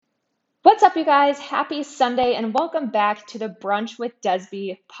What's up, you guys? Happy Sunday and welcome back to the Brunch with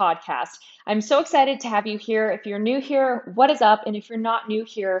Desby podcast. I'm so excited to have you here. If you're new here, what is up? And if you're not new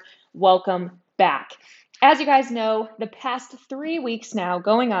here, welcome back. As you guys know, the past 3 weeks now,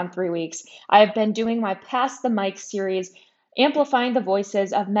 going on 3 weeks, I have been doing my Pass the Mic series, amplifying the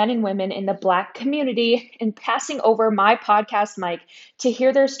voices of men and women in the Black community and passing over my podcast mic to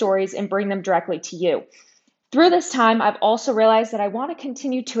hear their stories and bring them directly to you. Through this time, I've also realized that I want to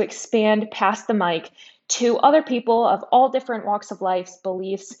continue to expand past the mic to other people of all different walks of life,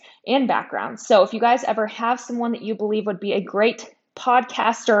 beliefs, and backgrounds. So if you guys ever have someone that you believe would be a great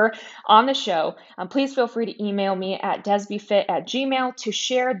podcaster on the show, please feel free to email me at desbyfit@gmail to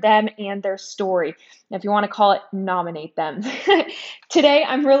share them and their story. If you want to call it, nominate them. Today,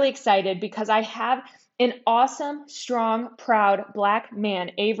 I'm really excited because I have an awesome, strong, proud Black man,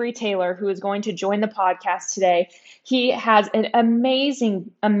 Avery Taylor, who is going to join the podcast today. He has an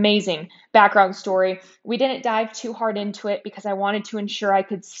amazing, amazing background story. We didn't dive too hard into it because I wanted to ensure I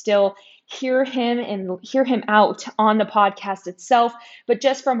could still hear him and hear him out on the podcast itself. But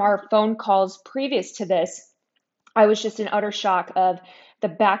just from our phone calls previous to this, I was just in utter shock of the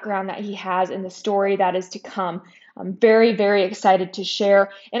background that he has and the story that is to come. I'm very, very excited to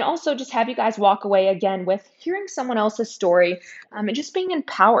share and also just have you guys walk away again with hearing someone else's story and just being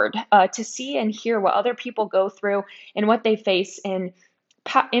empowered to see and hear what other people go through and what they face and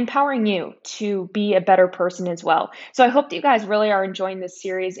empowering you to be a better person as well. So I hope that you guys really are enjoying this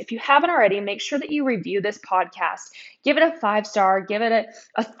series. If you haven't already, make sure that you review this podcast. Give it a 5-star, give it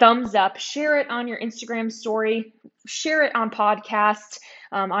a thumbs up, share it on your Instagram story, share it on podcasts,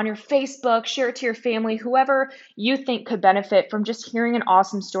 on your Facebook, share it to your family, whoever you think could benefit from just hearing an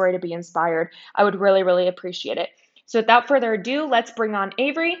awesome story to be inspired. I would really, really appreciate it. So without further ado, let's bring on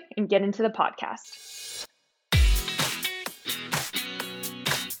Avery and get into the podcast.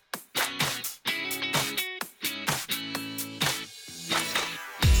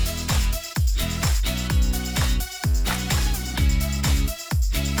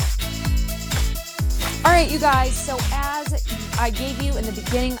 All right, you guys, so as I gave you in the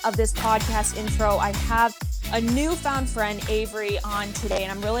beginning of this podcast intro, I have a newfound friend, Avery, on today,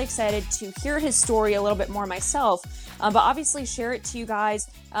 and I'm really excited to hear his story a little bit more myself, but obviously share it to you guys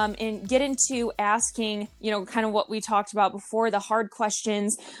and get into asking, kind of what we talked about before, the hard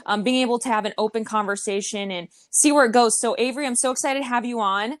questions, being able to have an open conversation and see where it goes. So, Avery, I'm so excited to have you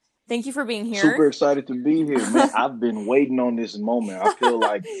on. Thank you for being here. Super excited to be here, man. I've been waiting on this moment. I feel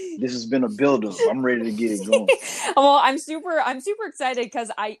like this has been a buildup. I'm ready to get it going. Well, I'm super excited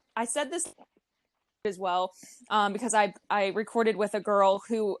because I said this as well because I recorded with a girl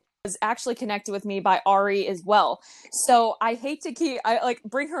who was actually connected with me by Ari as well. So I hate to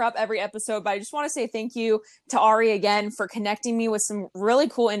bring her up every episode, but I just want to say thank you to Ari again for connecting me with some really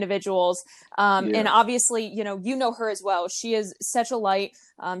cool individuals. And obviously, you know her as well. She is such a light.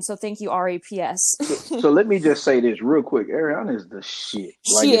 So thank you, Ari. PS. So let me just say this real quick. Ariana is the shit.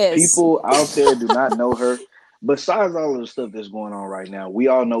 She is. People out there do not know her. Besides all of the stuff that's going on right now, we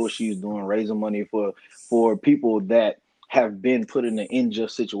all know what she's doing, raising money for people that have been put in an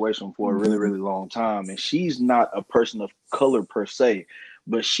unjust situation for a really, really long time. And she's not a person of color per se,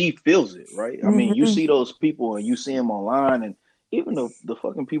 but she feels it, right? I mean, you see those people and you see them online, and even the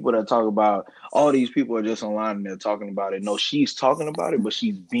fucking people that talk about all these people are just online and they're talking about it. No, she's talking about it, but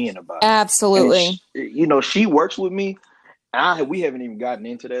she's being about it. Absolutely. And she works with me. We haven't even gotten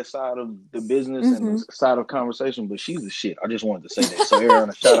into that side of the business and the side of conversation, but she's the shit. I just wanted to say that. So,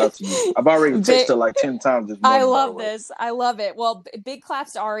 Ariana, shout out to you. I've already texted her like 10 times this morning. I love this. I love it. Well, big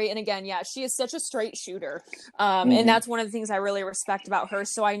claps to Ari. And again, yeah, she is such a straight shooter. And that's one of the things I really respect about her.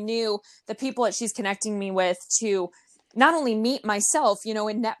 So I knew the people that she's connecting me with to not only meet myself,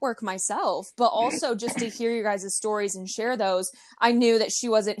 and network myself, but also just to hear your guys' stories and share those. I knew that she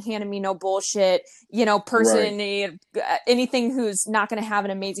wasn't handing me no bullshit, person, right. Anything who's not going to have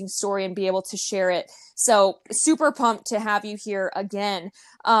an amazing story and be able to share it. So super pumped to have you here again.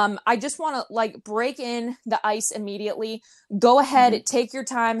 I just want to break in the ice immediately. Go ahead, take your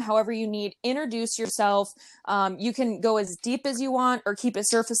time, however you need. Introduce yourself. You can go as deep as you want or keep it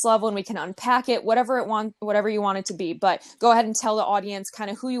surface level and we can unpack it, whatever you want it to be. But go ahead and tell the audience kind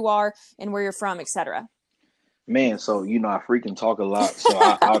of who you are and where you're from, etc. Man, so I freaking talk a lot, so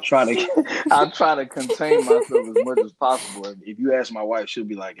I'll try to contain myself as much as possible. If you ask my wife, she'll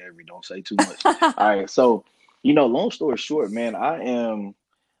be like, "Avery, don't say too much." All right, so long story short, man, I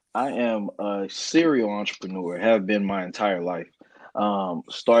am a serial entrepreneur. Have been my entire life.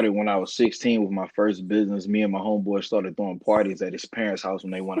 Started when I was 16 with my first business. Me and my homeboy started throwing parties at his parents' house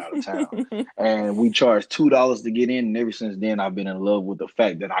when they went out of town. And we charged $2 to get in. And ever since then, I've been in love with the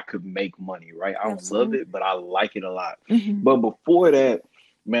fact that I could make money, right? I don't love Absolutely. it, but I like it a lot. Mhm. But before that,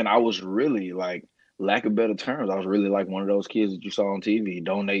 man, I was really like, lack of better terms, I was really like one of those kids that you saw on TV,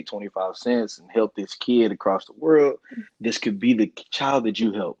 donate 25 cents and help this kid across the world. This could be the child that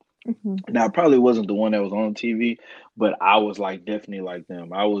you help. Mhm. Now, I probably wasn't the one that was on TV, but I was like definitely like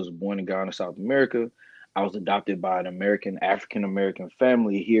them. I was born in Ghana, South America. I was adopted by an African American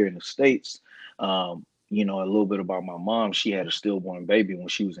family here in the States. A little bit about my mom. She had a stillborn baby when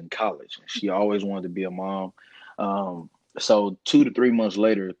she was in college. She always wanted to be a mom. Um, so 2 to 3 months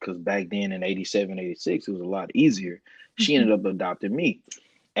later, because back then in 87, 86, it was a lot easier, she Mhm. ended up adopting me.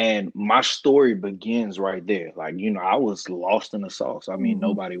 And my story begins right there. Like, I was lost in the sauce. I mean, Mhm.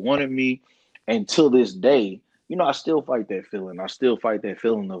 nobody wanted me. And till this day, I still fight that feeling. I still fight that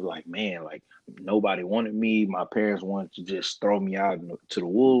feeling of like, man, like nobody wanted me. My parents wanted to just throw me out to the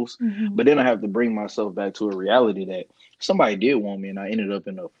wolves. Mhm. But then I have to bring myself back to a reality that somebody did want me, and I ended up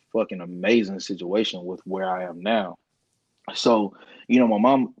in a fucking amazing situation with where I am now. So, my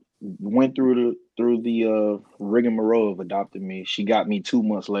mom went through the rigmarole of adopting me. She got me 2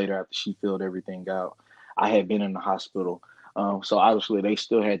 months later after she filled everything out. I had been in the hospital. So obviously they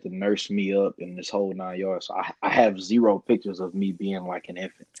still had to nurse me up in this whole 9 yards. So I have zero pictures of me being like an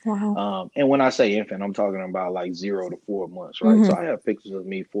infant. Wow. And when I say infant, I'm talking about like 0 to 4 months, right? So Mhm. I have pictures of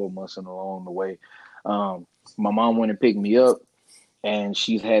me 4 months and along the way. Um, my mom went and picked me up, and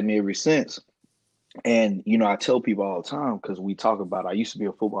she's had me ever since. And I tell people all the time because we talk about. I used to be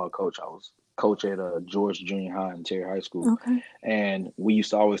a football coach. I was coach at George Junior High and Terry High School, Okay. and we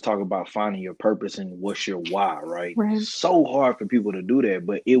used to always talk about finding your purpose and what's your why. Right? Right. It's so hard for people to do that,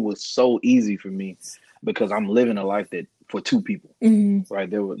 but it was so easy for me because I'm living a life that for two people. Mhm. Right?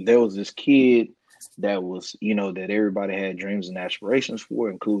 There was this kid that was that everybody had dreams and aspirations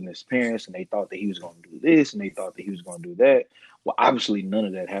for, including his parents, and they thought that he was going to do this and they thought that he was going to do that. Well, obviously none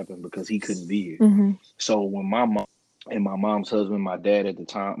of that happened because he couldn't be here. Mhm. So when my mom and my mom's husband, my dad at the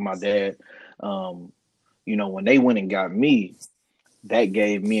time, my dad, um, when they went and got me, that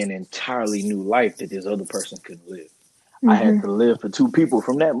gave me an entirely new life that this other person couldn't live. I had Mhm. to live for two people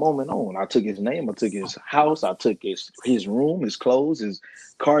from that moment on. I took his name, I took his house, I took his room, his clothes, his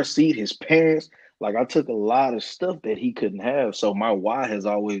car seat, his parents. Like I took a lot of stuff that he couldn't have. So my why has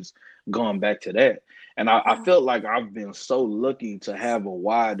always gone back to that. And I Wow. felt like I've been so lucky to have a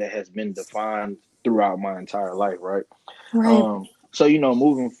why that has been defined throughout my entire life, right? Right. So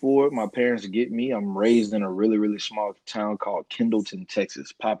moving forward, my parents get me. I'm raised in a really, really small town called Kendleton,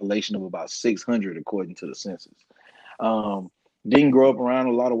 Texas, population of about 600 according to the census. Um, didn't grow up around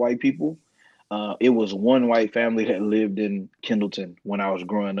a lot of white people. It was one white family that lived in Kendleton when I was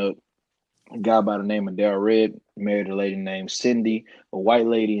growing up. A guy by the name of Dale Red married a lady named Cindy, a white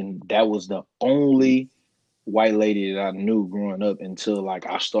lady, and that was the only white lady that I knew growing up until like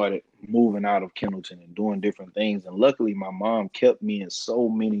I started moving out of Kendleton and doing different things. And luckily, my mom kept me in so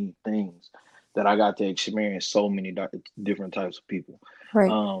many things that I got to experience so many different types of people.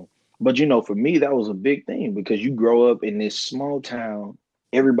 Right. Um, but for me, that was a big thing because you grow up in this small town.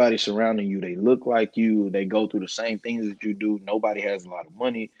 Everybody surrounding you, they look like you. They go through the same things that you do. Nobody has a lot of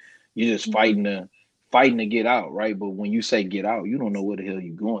money. You're just Mhm. fighting to get out, right? But when you say get out, you don't know where the hell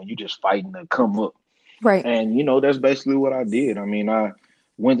you're going. You're just fighting to come up. Right. And that's basically what I did. I mean, I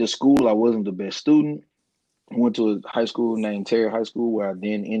went to school. I wasn't the best student. I went to a high school named Terry High School, where I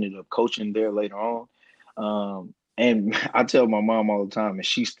then ended up coaching there later on. And I tell my mom all the time, and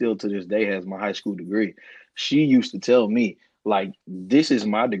she still to this day has my high school degree. She used to tell me, like, this is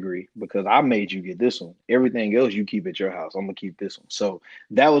my degree because I made you get this one. Everything else you keep at your house. I'm gonna keep this one. So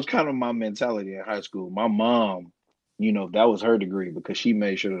that was kind of my mentality in high school. My mom, that was her degree because she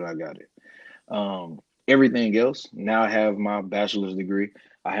made sure that I got it. Everything else, now I have my bachelor's degree.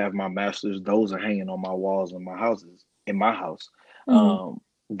 I have my master's. Those are hanging on my walls in my house. Mhm.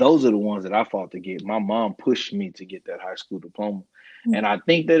 Those are the ones that I fought to get. My mom pushed me to get that high school diploma. Mhm. And I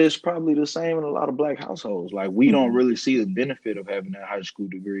think that it's probably the same in a lot of black households. Like we don't Mhm. really see the benefit of having that high school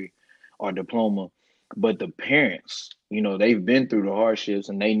degree or diploma. But the parents, they've been through the hardships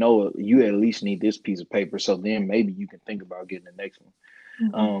and they know you at least need this piece of paper. So then maybe you can think about getting the next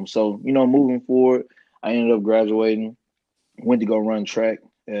one. Mhm. So moving forward, I ended up graduating, went to go run track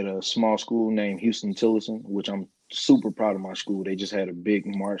at a small school named Houston Tillotson, which I'm super proud of my school. They just had a big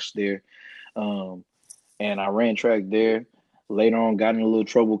march there. Um, and I ran track there. Later on, got in a little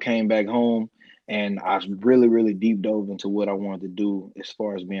trouble, came back home, and I really, really deep dove into what I wanted to do as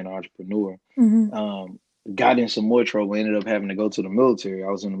far as being an entrepreneur. Mhm. Um, got in some more trouble, ended up having to go to the military. I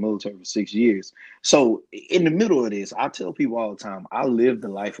was in the military for 6 years. So in the middle of this, I tell people all the time, I live the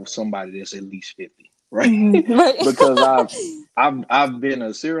life of somebody that's at least 50, right? Right. Because I've been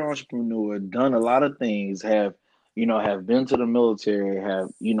a serial entrepreneur, done a lot of things, have been to the military, have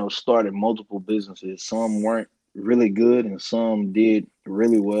started multiple businesses. Some weren't really good and some did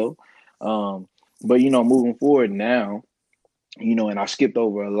really well. Um, but moving forward now, and I skipped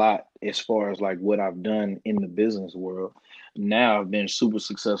over a lot as far as like what I've done in the business world. Now I've been super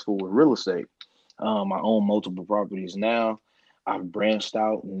successful with real estate. I own multiple properties now. I've branched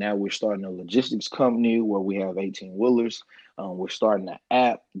out. And now we're starting a logistics company where we have 18 wheelers. We're starting an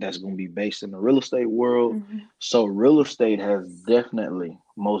app that's going to be based in the real estate world. Mhm. So real estate has definitely,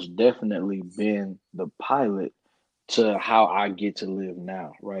 most definitely been the pilot to how I get to live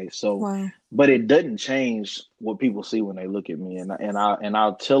now, right? So, Wow. but it doesn't change what people see when they look at me, and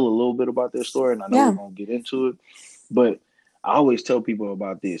I'll tell a little bit about their story, and I know we're Yeah. gonna get into it, but I always tell people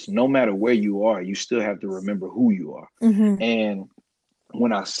about this: no matter where you are, you still have to remember who you are. Hmm. And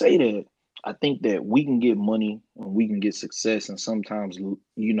when I say that, I think that we can get money and we can get success, and sometimes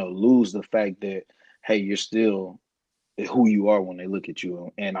lose the fact that hey, you're still who you are when they look at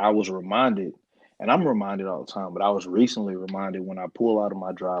you. And I was reminded, and I'm reminded all the time, but I was recently reminded when I pull out of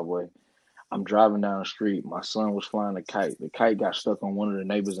my driveway. I'm driving down the street. My son was flying a kite. The kite got stuck on one of the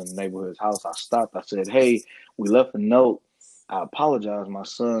neighbors in the neighborhood's house. I stopped. I said, "Hey, we left a note. I apologize. My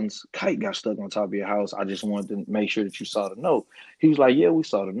son's kite got stuck on top of your house. I just wanted to make sure that you saw the note." He was like, "Yeah, we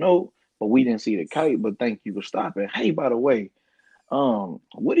saw the note, but we didn't see the kite. But thank you for stopping. Hey, by the way,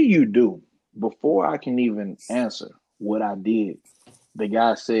 what do you do?" Before I can even answer what I did, the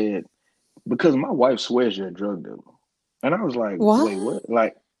guy said, "Because my wife swears you're a drug dealer." And I was like, "Wait, What? what?"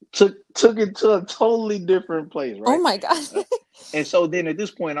 Like took it to a totally different place, Oh right? my God. Uh, and so then at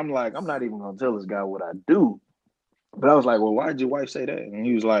this point, I'm like, I'm not even gonna tell this guy what I do. But I was like, "Well, why did your wife say that?" And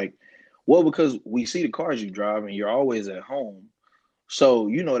he was like, "Well, because we see the cars you drive and you're always at home. So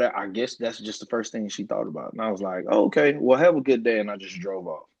that I guess that's just the first thing she thought about." And I was like, "Oh, okay, well, have a good day." And I just drove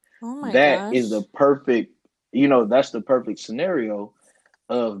off. Oh my That is the gosh. perfect, that's the perfect scenario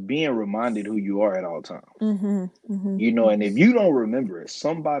of being reminded who you are at all times. Hmm. Hmm. And if you don't remember it,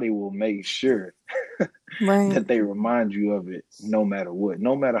 somebody will make sure Right. that they remind you of it no matter what,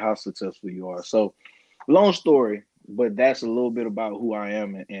 no matter how successful you are. So, long story, but that's a little bit about who I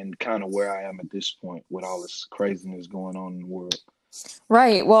am and kind of where I am at this point with all this craziness going on in the world.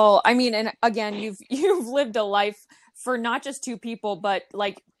 Right. Well, I mean, and again, you've lived a life for not just two people, but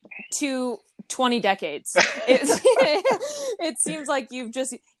like two 20 decades. It it seems like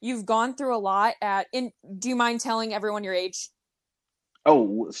you've gone through a lot do you mind telling everyone your age?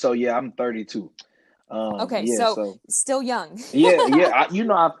 Oh, so yeah, I'm 32. Okay, Yeah, so so still young. yeah.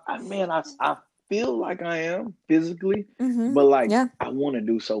 I feel like I am physically, Hmm. but like Yeah. I want to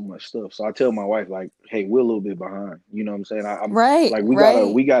do so much stuff. So I tell my wife like, "Hey, we're a little bit behind." You know what I'm saying? I'm Right, like,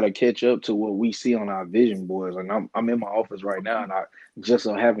 right. we gotta catch up to what we see on our vision boards. And I'm in my office right now, and I just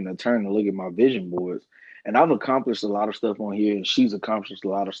so happen to turn to look at my vision boards. And I've accomplished a lot of stuff on here, and she's accomplished a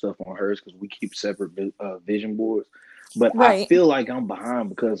lot of stuff on hers because we keep separate vision boards. But I Right. feel like I'm behind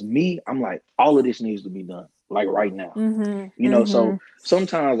because I'm like, all of this needs to be done like right now. Hmm. So Hmm.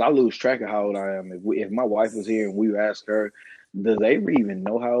 sometimes I lose track of how old I am. If my wife was here and we ask her, does Avery even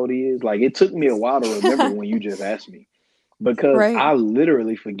know how old he is? Like it took me a while to remember when you just asked me because Right. I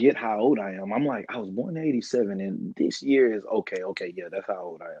literally forget how old I am. I'm like, I was born in '87 and this year is okay. Okay, yeah, that's how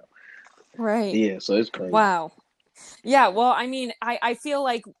old I am. Right. Yeah, so it's crazy. Wow. Yeah, well, I mean, I feel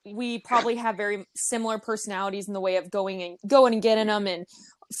like we probably have very similar personalities in the way of going and getting them and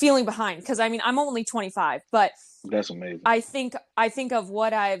feeling behind. Because I mean, I'm only 25, but That's amazing. I think of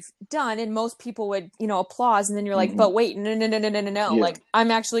what I've done, and most people would applause, and then you're like, Hmm. but wait, no, no, no, no, no, no, no, Yeah. like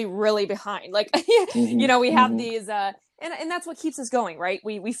I'm actually really behind. Like, Hmm. we have Hmm. these and that's what keeps us going, right?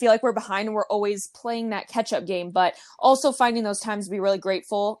 We feel like we're behind and we're always playing that catch up game, but also finding those times to be really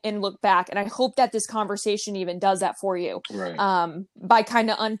grateful and look back. And I hope that this conversation even does that for you, Right. by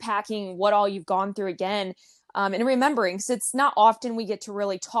kind of unpacking what all you've gone through again, and remembering. So it's not often we get to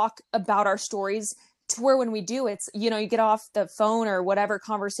really talk about our stories to where when we do, it's you get off the phone or whatever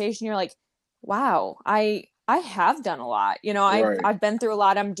conversation, you're like, wow, I have done a lot. Right. I've been through a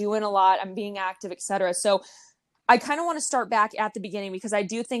lot. I'm doing a lot. I'm being active, etc. So I kind of want to start back at the beginning because I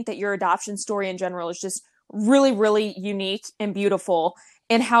do think that your adoption story in general is just really, really unique and beautiful,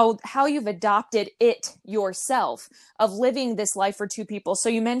 and how you've adopted it yourself of living this life for two people. So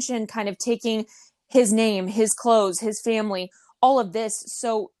you mentioned kind of taking his name, his clothes, his family, all of this.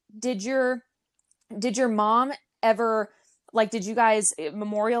 So did your mom ever Like, did you guys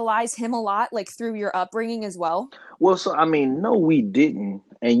memorialize him a lot, like through your upbringing as well? Well, so I mean, no, we didn't.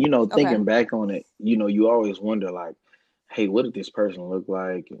 And Okay. thinking back on it, you always wonder like, hey, what did this person look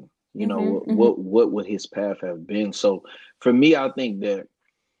like? And Mm-hmm. Mm-hmm. what would his path have been? So for me, I think that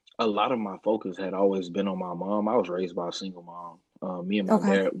a lot of my focus had always been on my mom. I was raised by a single mom.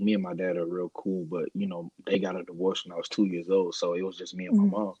 Okay. Me and my dad are real cool, but they got a divorce when I was 2 years old, so it was just me and my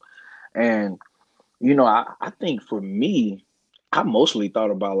Mm-hmm. mom. And I think for me, I mostly thought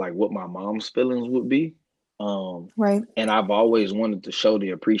about like what my mom's feelings would be. Um, Right. and I've always wanted to show the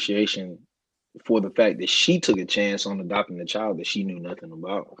appreciation for the fact that she took a chance on adopting a child that she knew nothing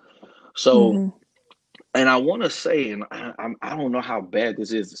about. So, Mm-hmm. and I want to say, and I don't know how bad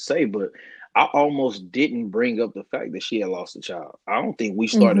this is to say, but I almost didn't bring up the fact that she had lost a child. I don't think we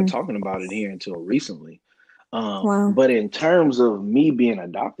started Mm-hmm. talking about it here until recently. Wow. But in terms of me being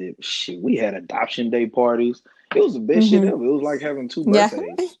adopted, shit, we had adoption day parties. It was the best shit Mm-hmm. ever. It was like having two Yeah.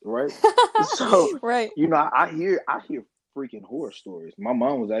 birthdays, right? So, Right. I hear freaking horror stories. My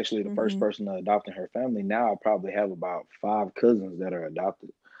mom was actually the first Mm-hmm. person to adopt in her family. Now I probably have about five cousins that are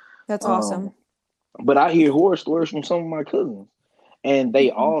adopted. That's Um, awesome. but I hear horror stories from some of my cousins, and they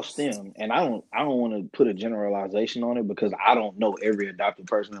Mm-hmm. all stem. And I don't want to put a generalization on it because I don't know every adopted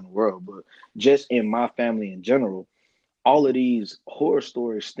person in the world, but just in my family in general, all of these horror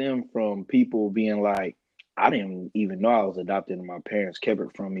stories stem from people being like, I didn't even know I was adopted, and my parents kept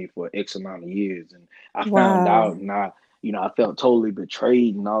it from me for X amount of years. And I found out, Wow. and I felt totally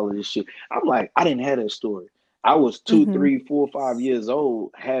betrayed and all of this shit. I'm like, I didn't have that story. I was two, Mm-hmm. 3, 4, 5 years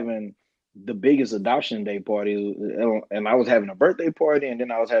old having the biggest adoption day party, and I was having a birthday party, and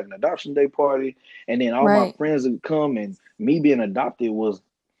then I was having an adoption day party, and then all my Right. friends would come, and me being adopted was,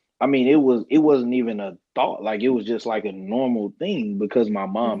 I mean, it wasn't even a thought. Like it was just like a normal thing because my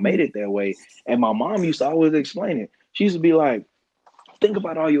mom Mm-hmm. made it that way. And my mom used to always explain it. She used to be like, think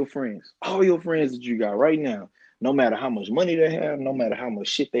about all your friends that you got right now. No matter how much money they have, no matter how much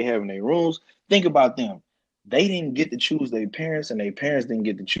shit they have in their rooms, think about them. They didn't get to choose their parents, and their parents didn't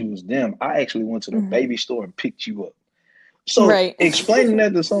get to choose them. I actually went to the Mm-hmm. baby store and picked you up. So Right. explaining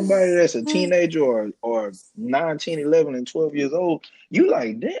that to somebody that's a teenager or 9, 10, 11, and 12 years old, you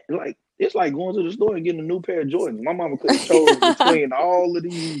like that, like it's like going to the store and getting a new pair of Jordans. My mama could have chose between all of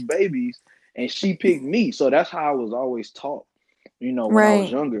these babies and she picked me. So that's how I was always taught, when I was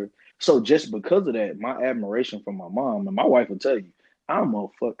Right. younger. So just because of that, my admiration for my mom, and my wife will tell you, I'm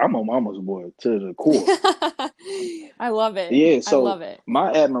a mama's boy to the core. I love it. Yeah, I so love it.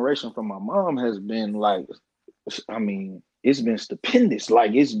 my admiration for my mom has been like, I mean, it's been stupendous.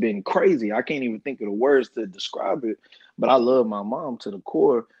 Like it's been crazy. I can't even think of the words to describe it. But I love my mom to the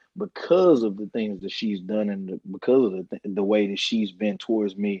core because of the things that she's done and because of the way that she's been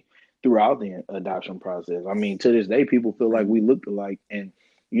towards me throughout the adoption process. I mean, to this day, people feel like Right. we looked alike, and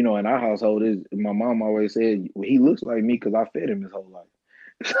in our household, is my mom always said, well, he looks like me because I fed him his whole life.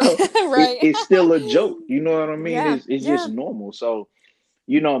 So Right. it's still a joke. You know what I mean? Yeah. It's just Yeah. normal. So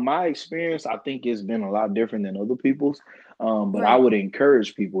my experience, I think, has been a lot different than other people's. But I Right. would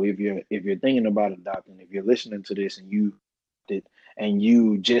encourage people, if you're thinking about adopting, if you're listening to this and you did and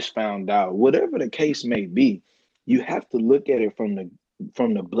you just found out, whatever the case may be, you have to look at it from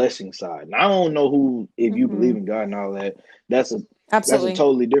the blessing side. And I don't know who, if you believe Mm-hmm. in God and all that, that's a that's a Absolutely.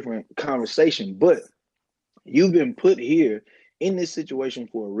 totally different conversation. But you've been put here in this situation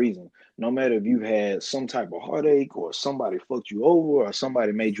for a reason. No matter if you've had some type of heartache or somebody fucked you over or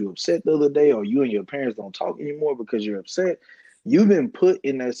somebody made you upset the other day or you and your parents don't talk anymore because you're upset, you've been put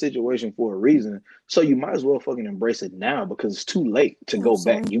in that situation for a reason. So you might as well fucking embrace it now because it's too late to go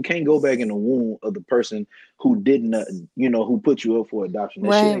back. Absolutely. You can't go back in the womb of the person who didn't, who put you up for adoption.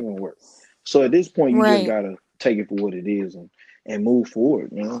 That shit Right. ain't gonna work. So at this point, you just Right. gotta take it for what it is and move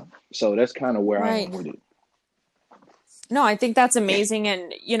forward. So that's kind of where I am Right. with it. No, I think that's amazing.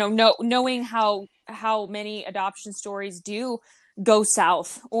 And, knowing how many adoption stories do go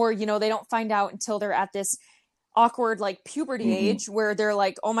south, or, they don't find out until they're at this awkward like puberty Hmm. age where they're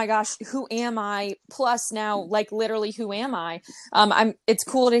like, oh my gosh, who am I, plus now like literally who am I. It's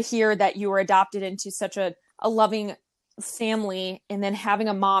cool to hear that you were adopted into such a loving family, and then having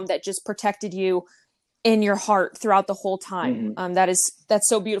a mom that just protected you in your heart throughout the whole time. Hmm. That's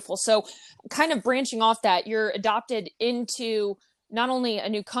so beautiful. So kind of branching off that, you're adopted into not only a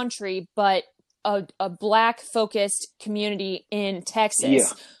new country, but a black focused community in Yeah.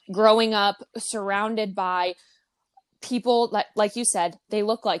 Texas, growing up surrounded by people like you said, they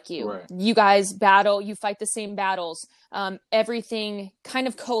look like you. Right. You guys battle, you fight the same battles. Everything kind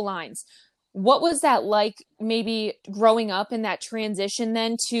of co-lines. What was that like, maybe growing up in that transition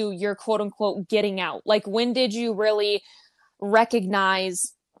then to your quote unquote getting out? Like, when did you really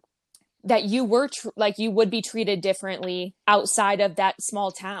recognize that you were like you would be treated differently outside of that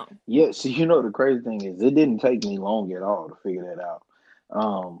small town? Yeah, so the crazy thing is it didn't take me long at all to figure that out.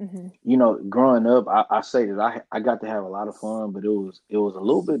 Um, Mm-hmm. Growing up, I say that I got to have a lot of fun, but it was a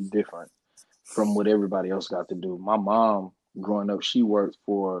little bit different from what everybody else got to do. My mom, growing up, she worked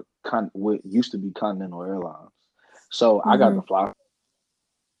for what used to be Continental Airlines, so I got Mm-hmm. to fly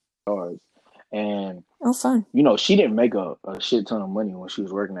cars, and Oh, fun. she didn't make a shit ton of money when she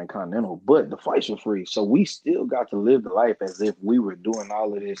was working at Continental, but the flights were free. So we still got to live the life as if we were doing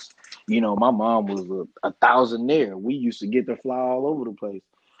all of this. My mom was a thousandaire. We used to get to fly all over the place.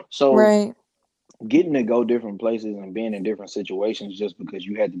 So Right. getting to go different places and being in different situations just because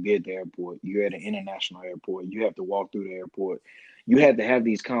you had to be at the airport, you're at an international airport, you have to walk through the airport, you had to have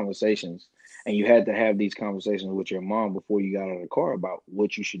these conversations, and you had to have these conversations with your mom before you got out of the car about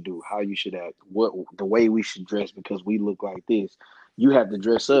what you should do, how you should act, what the way we should dress because we look like this. You have to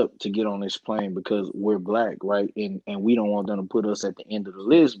dress up to get on this plane because we're black, right? And we don't want them to put us at the end of the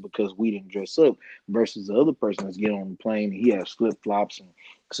list because we didn't dress up versus the other person that's getting on the plane and he has flip flops and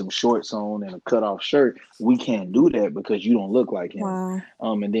some shorts on and a cut off shirt. We can't do that because you don't look like him. Wow.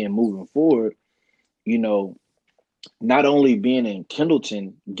 And then moving forward, you know, not only being in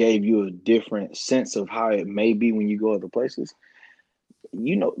Kendleton gave you a different sense of how it may be when you go other places.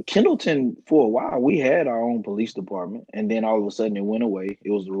 Kendleton for a while we had our own police department, and then all of a sudden it went away.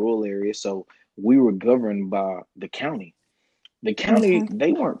 It was the rural area, so we were governed by the county. The county, Okay.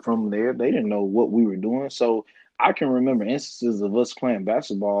 they weren't from there. They didn't know what we were doing. So I can remember instances of us playing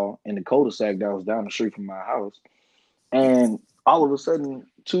basketball in the cul-de-sac that was down the street from my house. And all of a sudden,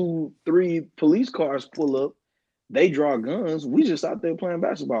 two, three police cars pull up. They draw guns. We just out there playing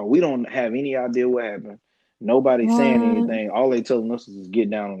basketball. We don't have any idea what happened. Nobody saying What? anything. All they telling us is just get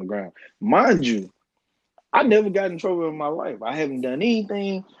down on the ground. Mind you, I never got in trouble in my life. I haven't done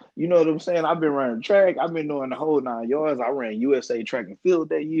anything. You know what I'm saying? I've been running track. I've been doing the whole 9 yards. I ran USA track and field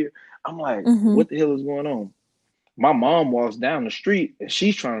that year. I'm like, Mm-hmm. what the hell is going on? My mom walks down the street and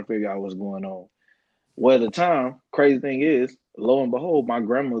she's trying to figure out what's going on. Well, at the time, crazy thing is, lo and behold, my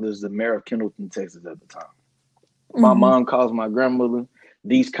grandmother's the mayor of Kendleton, Texas at the time. My Mm-hmm. mom calls my grandmother.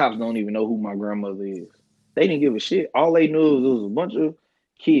 These cops don't even know who my grandmother is. They didn't give a shit. All they knew was it was a bunch of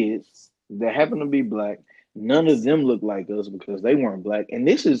kids that happened to be black. None of them looked like us because they weren't black. And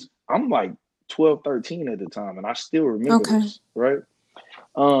I'm like 12, 13 at the time, and I still remember Okay. this, right?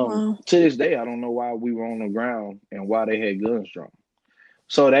 Wow. To this day, I don't know why we were on the ground and why they had guns drawn.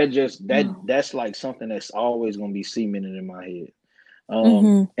 So Wow. that's like something that's always gonna be cemented in my head.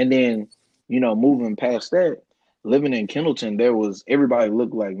 Mm-hmm. And then, moving past that, living in Kendleton, everybody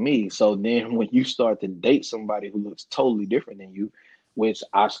looked like me. So then when you start to date somebody who looks totally different than you, which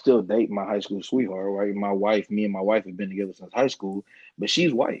I still date my high school sweetheart, right? Me and my wife have been together since high school, but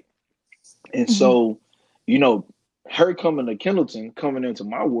she's white. And Mm-hmm. so, you know, her coming to Kendleton, coming into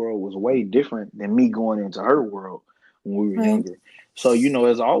my world was way different than me going into her world when we were Right. younger. So,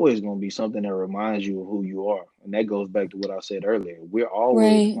 there's always going to be something that reminds you of who you are. And that goes back to what I said earlier. We're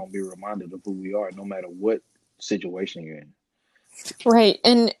always Right. going to be reminded of who we are, no matter what situation you're in. Right.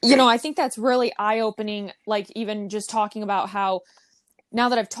 And, I think that's really eye-opening, like even just talking about how now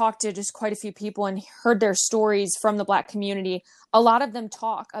that I've talked to just quite a few people and heard their stories from the Black community, a lot of them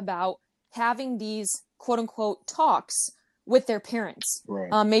talk about having these quote unquote talks with their parents,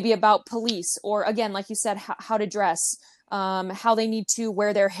 Right. maybe about police, or again, like you said, how to dress, how they need to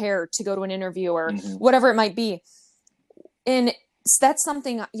wear their hair to go to an interview or Mm-hmm. whatever it might be. And that's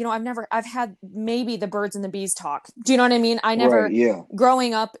something, I've had maybe the birds and the bees talk. Do you know what I mean? I Right. never, Yeah.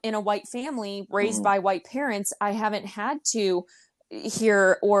 growing up in a white family, raised Mm-hmm. by white parents, I haven't had to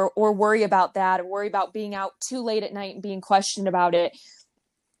hear or worry about that, or worry about being out too late at night and being questioned about it.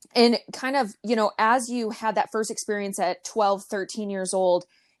 And kind of, as you had that first experience at 12, 13 years old,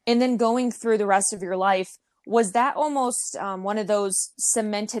 and then going through the rest of your life, was that almost one of those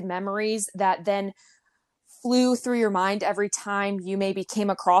cemented memories that then flew through your mind every time you maybe came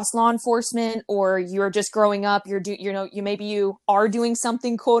across law enforcement, or you're just growing up, you are doing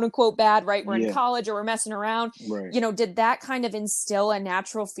something quote unquote bad, right? We're in Yeah. college or we're messing around. Right. Did that kind of instill a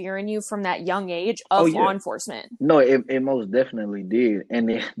natural fear in you from that young age Oh, of law yeah. enforcement? No, it most definitely did.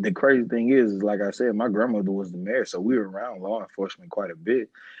 And the crazy thing is, like I said, my grandmother was the mayor, so we were around law enforcement quite a bit.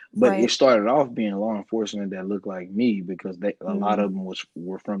 But it Right. started off being law enforcement that looked like me because a lot Mm-hmm. of them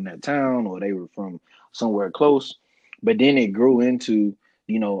were from that town or they were from somewhere close. But then it grew into,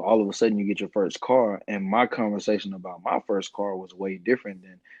 all of a sudden you get your first car. And my conversation about my first car was way different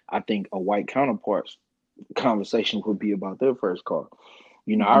than I think a white counterpart's conversation would be about their first car.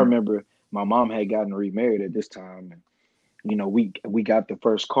 I Mm-hmm. remember my mom had gotten remarried at this time, we got the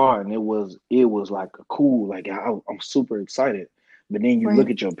first car, and it was like a cool, like I'm super excited. But then you look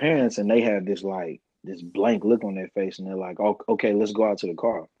Right. at your parents, and they have this like this blank look on their face, and they're like, "Oh, okay, let's go out to the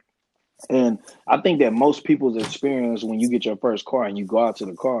car." And I think that most people's experience when you get your first car and you go out to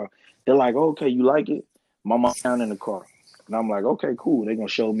the car, they're like, oh, "Okay, you like it?" My mom down in the car, and I'm like, "Okay, cool." They're gonna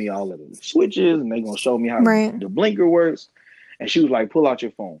show me all of the switches, and they're gonna show me how Right. the blinker works. And she was like, "Pull out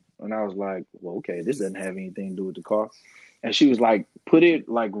your phone," and I was like, "Well, okay, this doesn't have anything to do with the car." And she was like, "Put it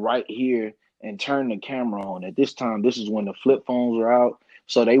like right here and turn the camera on." At this time, this is when the flip phones were out,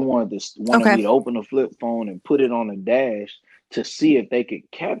 so they wanted Okay. me to open the flip phone and put it on the dash to see if they could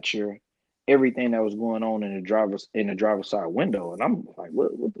capture everything that was going on in the driver's side window. And I'm like,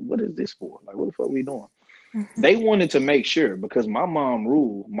 what is this for? Like, what the fuck are we doing? Mhm. They wanted to make sure, because my mom's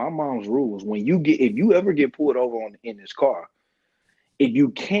rule was, if you ever get pulled over in this car, if you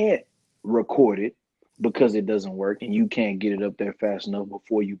can't record it because it doesn't work and you can't get it up there fast enough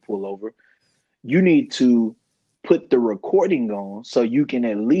before you pull over, you need to put the recording on so you can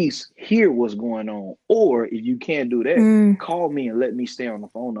at least hear what's going on. Or if you can't do that, Mm. call me and let me stay on the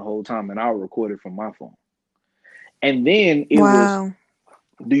phone the whole time, and I'll record it from my phone. And then it was, Wow.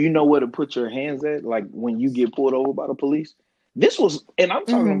 do you know where to put your hands at? Like when you get pulled over by the police? This was, and I'm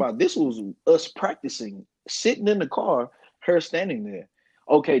talking Hmm. about, this was us practicing, sitting in the car, her standing there.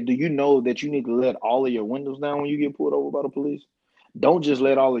 Okay, do you know that you need to let all of your windows down when you get pulled over by the police? Don't just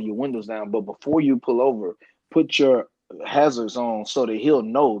let all of your windows down, but before you pull over, put your hazards on so that he'll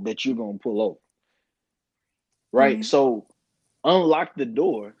know that you're going to pull over, right? Right. So unlock the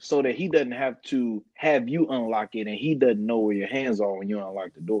door so that he doesn't have to have you unlock it, and he doesn't know where your hands are when you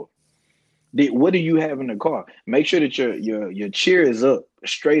unlock the door. What do you have in the car? Make sure that your chair is up,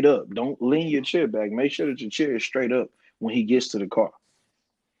 straight up. Don't lean your chair back. Make sure that your chair is straight up when he gets to the car.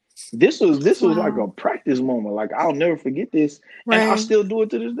 This was like a Wow. practice moment. Like, I'll never forget this, and I Right. still do it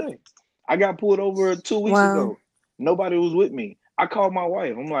to this day. I got pulled over 2 weeks Wow. ago. Nobody was with me. I called my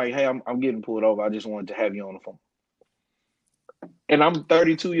wife. I'm like, "Hey, I'm getting pulled over. I just wanted to have you on the phone." And I'm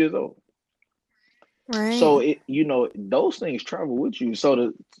 32 years old. So Right. those things travel with you.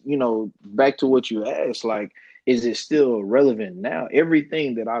 So back to what you asked, like, is it still relevant now?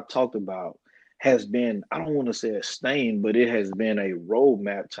 Everything that I talked about has been, I don't want to say a stain, but it has been a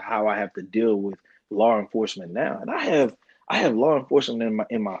roadmap to how I have to deal with law enforcement now. And I have law enforcement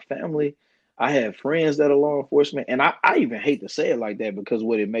in my family. I have friends that are law enforcement, and I even hate to say it like that, because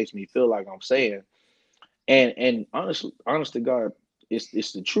what it makes me feel like I'm saying, and honest to God,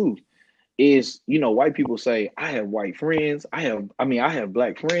 it's the truth, is, white people say, I have white friends, I have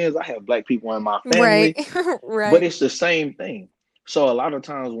black friends, I have black people in my Right. family, but Right. it's the same thing. So a lot of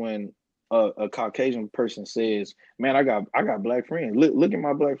times when a Caucasian person says, "Man, I got black friends. Look at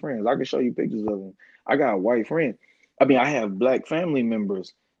my black friends. I can show you pictures of them. I got white friends. I have black family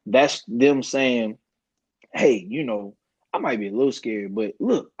members." That's them saying, "Hey, I might be a little scared, but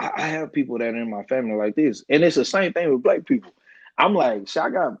look, I have people that are in my family like this." And it's the same thing with black people. I'm like, "Shit, I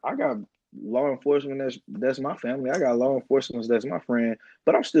got law enforcement that's my family. I got law enforcement that's my friend,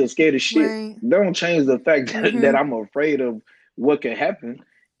 but I'm still scared as shit." Right. They don't change the fact that Mm-hmm. I'm afraid of what could happen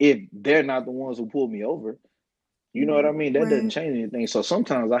if they're not the ones who pulled me over. You know what I mean? That doesn't Right. change anything. So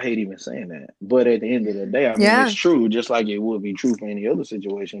sometimes I hate even saying that. But at the end of the day, it's Yeah. true, just like it would be true for any other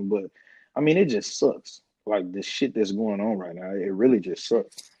situation. But it just sucks. Like, the shit that's going on right now, it really just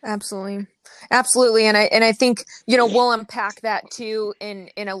sucks. Absolutely. Absolutely. And I think, we'll unpack that too in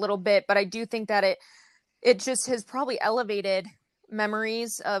a little bit, but I do think that it just has probably elevated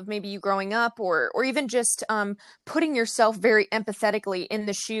memories of maybe you growing up, or even just putting yourself very empathetically in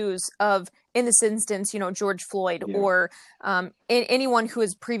the shoes of, in this instance, George Floyd, Yeah. or anyone who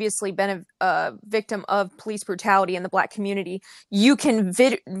has previously been a victim of police brutality in the Black community. You can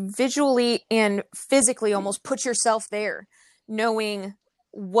visually and physically almost put yourself there, knowing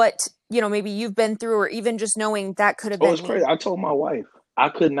what maybe you've been through, or even just knowing that could have Oh, it's been crazy. me. I told my wife I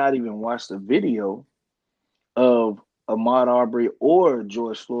could not even watch the video of Ahmaud Arbery or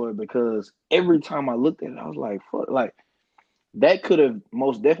George Floyd, because every time I looked at it, I was like, fuck, like, that could have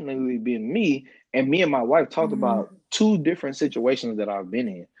most definitely been me. And me and my wife talked Hmm. about two different situations that I've been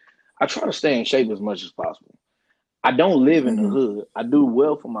in. I try to stay in shape as much as possible. I don't live in the Hmm. hood. I do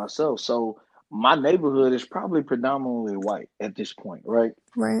well for myself. So my neighborhood is probably predominantly white at this point, right?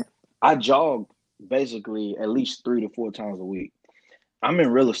 Right. I jog basically at least 3 to 4 times a week. I'm in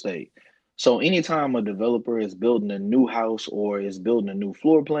real estate. So anytime a developer is building a new house or is building a new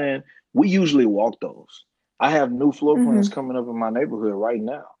floor plan, we usually walk those. I have new floor plans Hmm. coming up in my neighborhood right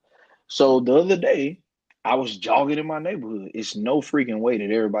now. So the other day, I was jogging in my neighborhood. It's no freaking way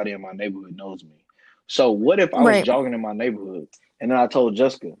that everybody in my neighborhood knows me. So what if I was Right. jogging in my neighborhood and then I told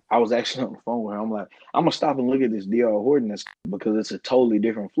Jessica, I was actually on the phone with her. I'm like, I'm gonna stop and look at this DR Horton because it's a totally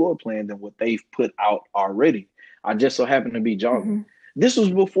different floor plan than what they've put out already. I just so happened to be jogging. Mm-hmm. This was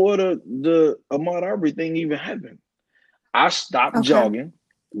before the Ahmaud Arbery thing even happened. I stopped Okay. jogging,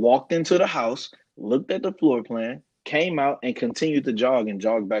 walked into the house, looked at the floor plan, came out and continued to jog and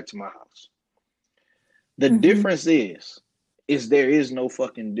jogged back to my house. The Mm-hmm. difference is there is no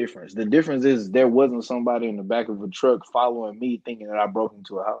fucking difference. The difference is there wasn't somebody in the back of a truck following me thinking that I broke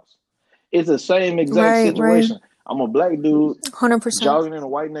into a house. It's the same exact Right. Right. situation. I'm a black dude 100%. jogging in a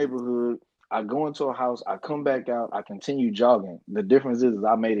white neighborhood. I go into a house, I come back out, I continue jogging. The difference is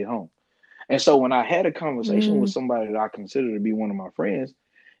I made it home. And so when I had a conversation with Mm. somebody that I consider to be one of my friends,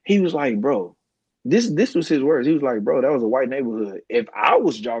 he was like, bro, this was his words. He was like, bro, that was a white neighborhood. If I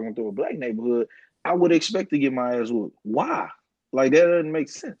was jogging through a black neighborhood, I would expect to get my ass whooped. Why? Like that doesn't make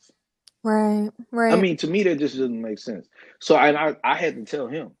sense. Right. I Right. mean, to me, that just doesn't make sense. So I had to tell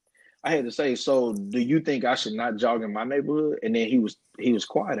him. I had to say, so do you think I should not jog in my neighborhood? And then he was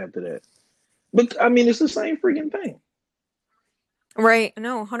quiet after that. But I mean, it's the same freaking thing. Right.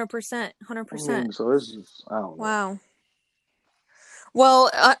 No, 100%. I 100%. mean, so it's just I don't know. Wow.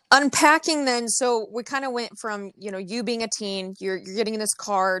 Well, unpacking then, so we kind of went from, you being a teen, you're getting in this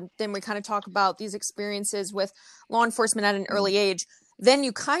car, then we kind of talk about these experiences with law enforcement at an Mm, early age. Then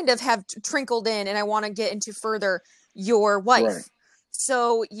you kind of have trickled in, and I want to get into further your right. wife.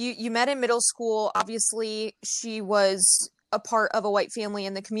 So you met in middle school. Obviously, she was a part of a white family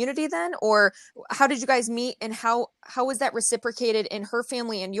in the community then, or how did you guys meet, and how was that reciprocated in her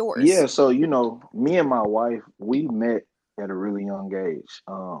family and Yeah, yours? so me and my wife, we met at a really young age.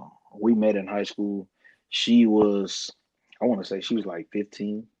 We met in high school. She was, I want to say she was like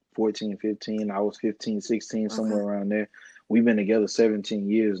 15, 14, 15. I was 15, 16, Okay. somewhere around there. We've been together 17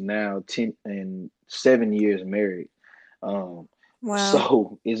 years now, 10 and 7 years married. Um, Wow.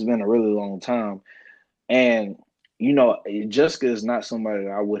 so it's been a really long time. And Jessica is not somebody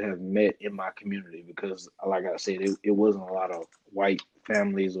that I would have met in my community because, like I said, it wasn't a lot of white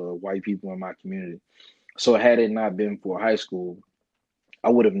families or white people in my community. So had it not been for high school, I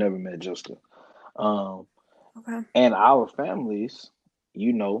would have never met Jessica. Um, Okay. and our families,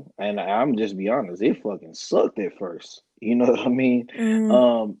 and I'm just be honest, it fucking sucked at first. You know what I mean?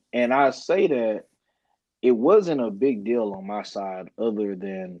 Mm, And I say that it wasn't a big deal on my side other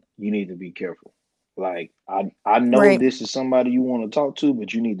than you need to be careful. Like I know right. this is somebody you want to talk to,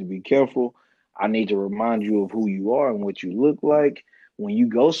 but you need to be careful. I need to remind you of who you are and what you look like. When you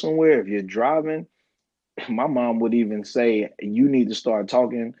go somewhere, if you're driving, my mom would even say you need to start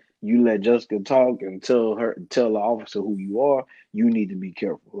talking. You let Jessica talk and tell the officer who you are. You need to be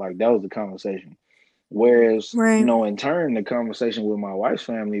careful. Like that was the conversation. Whereas, Right. in turn, the conversation with my wife's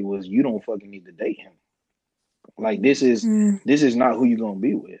family was you don't fucking need to date him. Like Mm, this is not who you're gonna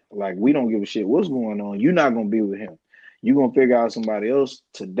be with. Like we don't give a shit what's going on. You're not gonna be with him. You're gonna figure out somebody else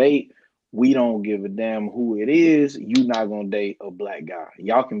to date. We don't give a damn who it is. You're not gonna date a black guy.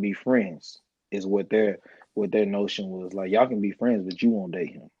 Y'all can be friends, is what their notion was. Like y'all can be friends, but you won't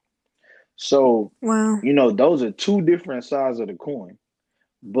date him. So, wow. those are two different sides of the coin.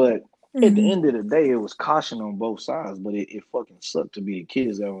 But at the Hmm. end of the day, it was caution on both sides, but it fucking sucked to be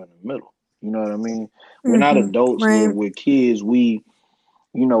kids that were in the middle. You know what I mean? We're not Hmm. adults. We're Right. we're kids. We're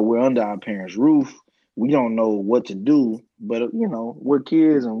under our parents' roof. We don't know what to do, but we're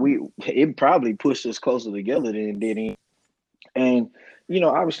kids, and it probably pushed us closer together than it did. And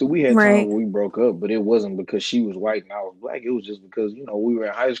obviously we had times Right. where we broke up, but it wasn't because she was white and I was black. It was just because we were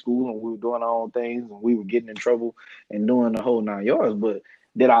in high school and we were doing our own things and we were getting in trouble and doing the whole 9 yards. But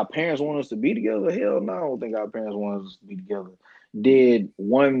did our parents want us to be together? Hell no, I don't think our parents wanted us to be together. Did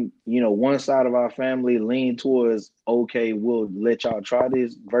one side of our family lean towards okay, we'll let y'all try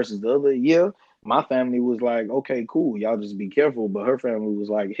this versus the other? Yeah, my family was like, okay, cool, y'all just be careful. But her family was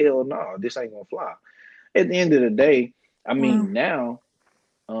like, hell no, this ain't gonna fly. At the end of the day, I Wow. mean, now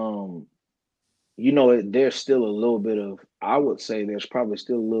um, there's still a little bit of, I would say there's probably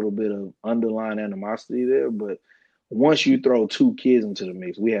still a little bit of underlying animosity there, but once you throw two kids into the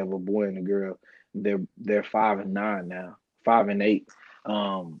mix, we have a boy and a girl. They're 5 and 9 now, 5 and 8.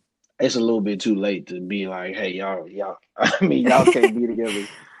 Um, it's a little bit too late to be like, hey, y'all. I mean, y'all can't be together.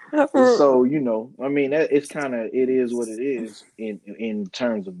 So I mean, it's kind of it is what it is in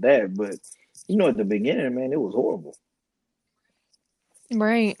terms of that. But at the beginning, man, it was horrible.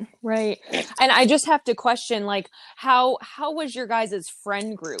 Right, right. And I just have to question, like, how was your guys'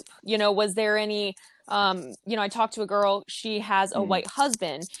 friend group? Was there any I talked to a girl, she has a Mm, white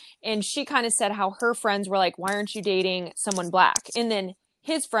husband, and she kind of said how her friends were like, why aren't you dating someone black? And then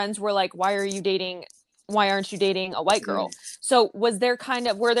his friends were like, why are you dating why aren't you dating a white girl? So were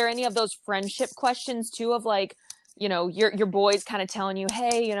there any of those friendship questions too, of like, you know, your boys kind of telling you,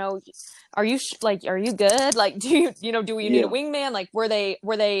 hey, you know, are you are you good? Like, do you need a wingman? Like, were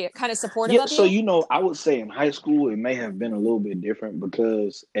they kind of supportive of So, you? you know, I would say in high school, it may have been a little bit different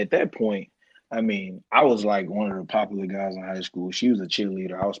because at that point, I mean, I was like one of the popular guys in high school. She was a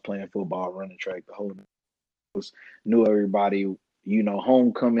cheerleader. I was playing football, running track, the whole knew everybody, you know,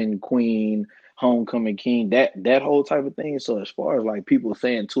 homecoming queen, homecoming king, that whole type of thing. So as far as like people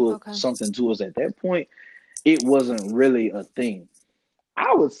saying something to us at that point, it wasn't really a thing.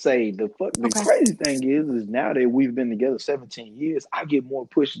 I would say the crazy thing is now that we've been together 17 years, I get more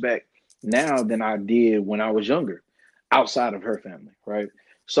pushback now than I did when I was younger, outside of her family, right?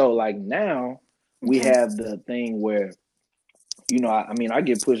 So like now we have the thing where, you know, I mean, I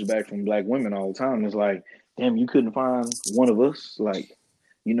get pushback from black women all the time. It's like, damn, you couldn't find one of us. Like,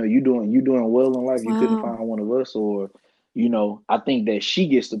 you know, you doing well in life. You couldn't Wow. find one of us, or, you know, I think that she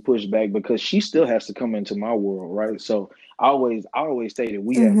gets the pushback because she still has to come into my world, right? So I always say that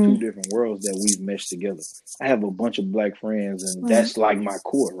we have two different worlds that we've meshed together. I have a bunch of black friends, and that's like my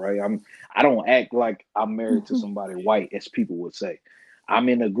core, right? I don't act like I'm married to somebody white, as people would say. I'm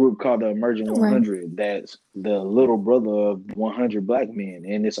in a group called the Emerging Right. 100. That's the little brother of 100 black men,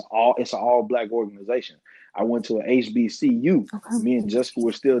 and it's an all black organization. I went to a HBCU. Me and Jessica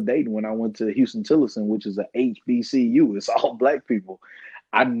were still dating when I went to Houston Tillerson, which is a HBCU. It's all black people.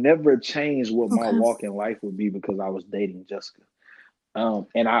 I never changed what my walk in life would be because I was dating Jessica.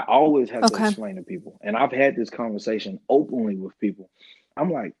 And I always have to explain to people, and I've had this conversation openly with people.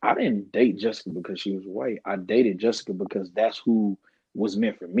 I'm like, I didn't date Jessica because she was white. I dated Jessica because that's who was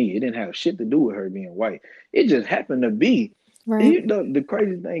meant for me. It didn't have shit to do with her being white. It just happened to be. Right. The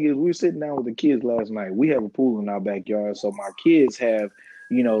crazy thing is, we were sitting down with the kids last night. We have a pool in our backyard, so my kids have,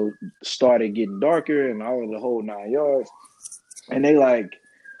 you know, started getting darker and all of the whole 9 yards. And they like,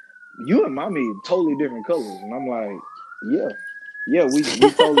 you and mommy totally different colors, and I'm like, yeah, we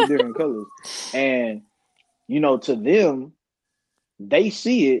totally different colors. And you know, to them, they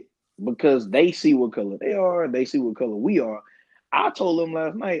see it because they see what color they are, they see what color we are. I told them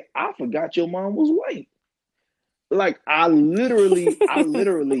last night, I forgot your mom was white. Like I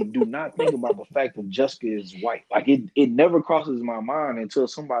literally do not think about the fact that Jessica is white. Like it never crosses my mind until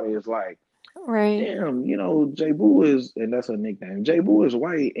somebody is like, Right. damn, you know, J Boo is, and that's her nickname. J Boo is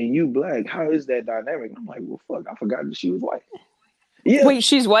white and you black. How is that dynamic? And I'm like, well, fuck, I forgot that she was white. Yeah, Wait,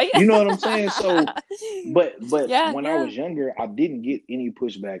 she's white? you know what I'm saying? So, but Yeah, when I yeah. was younger, I didn't get any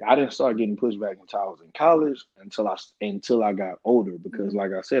pushback. I didn't start getting pushback until I was in college, until I got older. Because,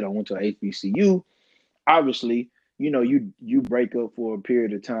 like I said, I went to HBCU. Obviously, you know, you break up for a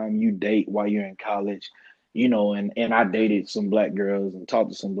period of time, you date while you're in college, you know, and I dated some black girls and talked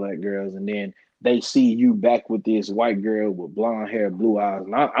to some black girls, and then they see you back with this white girl with blonde hair, blue eyes.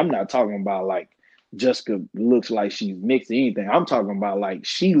 And I'm not talking about like Jessica looks like she's mixed or anything. I'm talking about like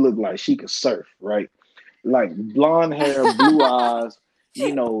she looked like she could surf, right? Like blonde hair, blue eyes,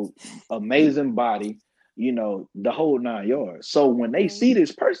 you know, amazing body, you know, the whole 9 yards. So when they see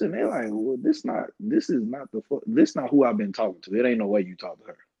this person, they're like, well, this is not who I've been talking to. It ain't no way you talk to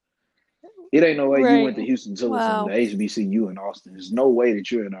her. It ain't no way you went to Right. Houston Tillerson, the Wow. HBCU in Austin. There's no way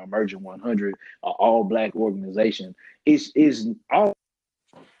that you're in an Emerging 100, an all black organization. It's all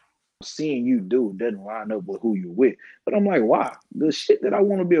seeing you do doesn't line up with who you're with. But I'm like, why? The shit that I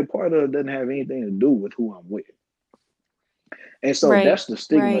want to be a part of doesn't have anything to do with who I'm with. And so Right. that's the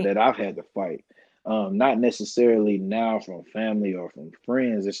stigma Right. that I've had to fight. Not necessarily now from family or from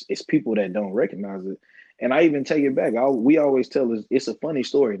friends. It's people that don't recognize it. And I even take it back. We always tell this. It's a funny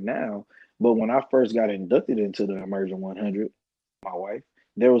story now, but when I first got inducted into the Emerging 100, my wife,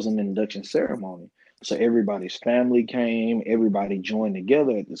 there was an induction ceremony. So everybody's family came. Everybody joined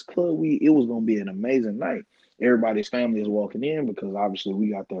together at this club. It was going to be an amazing night. Everybody's family is walking in because obviously we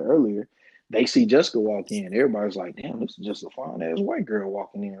got there earlier. They see Jessica walk in. Everybody's like, damn, this is just a fine ass white girl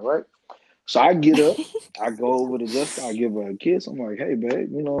walking in, right? So I get up, I go over to Jessica, I give her a kiss. I'm like, hey, babe,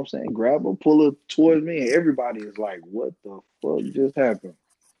 you know what I'm saying? Grab her, pull her towards me. And everybody is like, what the fuck just happened?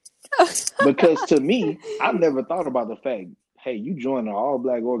 Because to me, I never thought about the fact, hey, you joined an all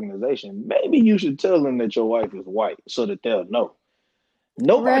black organization. Maybe you should tell them that your wife is white so that they'll know.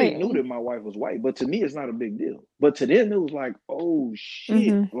 Nobody knew Right. that my wife was white, but to me, it's not a big deal. But to them, it was like, oh shit,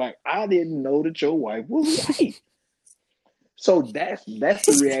 Mm-hmm. like I didn't know that your wife was white. So that's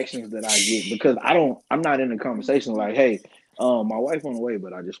the reactions that I get because I'm not in a conversation like, hey, my wife on the way,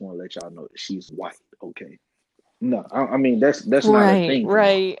 but I just want to let y'all know that she's white. Okay. No, I mean that's not a Right. thing for me.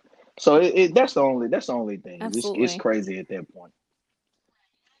 Right. So that's the only thing. It's Absolutely. crazy at that point.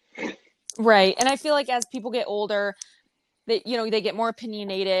 Right. And I feel like as people get older, they get more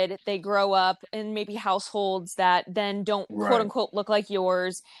opinionated, they grow up in maybe households that then don't quote Right. unquote look like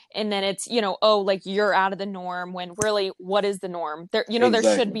yours, and then it's, oh, like you're out of the norm, when really, what is the norm? There should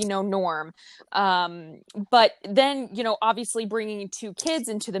Exactly. be no norm. But then, obviously bringing two kids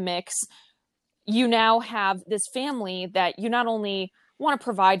into the mix, you now have this family that you not only want to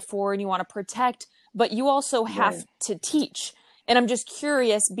provide for and you want to protect, but you also have Right. to teach. And I'm just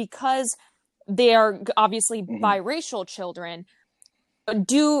curious, because they are obviously Hmm. biracial children,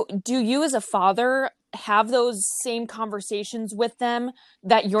 do you as a father have those same conversations with them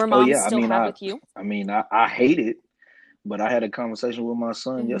that your Oh mom yeah. still had with you? I hate it, but I had a conversation with my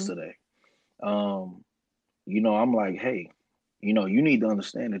son Mm-hmm. yesterday. Um, I'm like, hey, you need to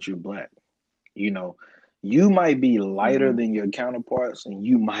understand that you're black. You know, you might be lighter Mm-hmm. than your counterparts, and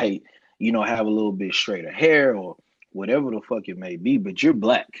you might, have a little bit straighter hair or whatever the fuck it may be, but you're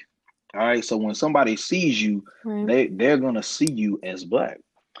black. All right. So when somebody sees you, Right. they're gonna see you as black.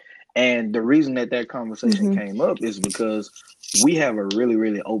 And the reason that conversation Mm-hmm. came up is because we have a really,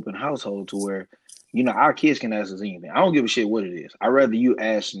 really open household to where, our kids can ask us anything. I don't give a shit what it is. I'd rather you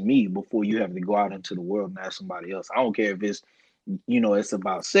ask me before you have to go out into the world and ask somebody else. I don't care if it's, it's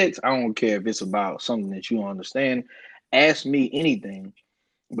about sex. I don't care if it's about something that you don't understand. Ask me anything,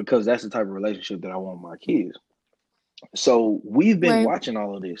 because that's the type of relationship that I want with my kids. So we've been Right. watching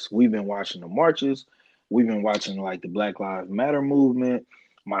all of this. We've been watching the marches. We've been watching like the Black Lives Matter movement.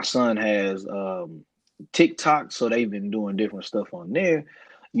 My son has TikTok, so they've been doing different stuff on there,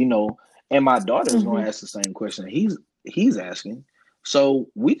 you know. And my daughter is going Mm-hmm. to ask the same question he's asking. So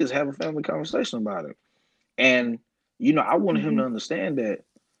we just have a family conversation about it. And I wanted him Mm-hmm. to understand that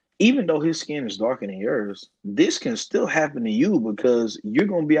even though his skin is darker than yours, this can still happen to you, because you're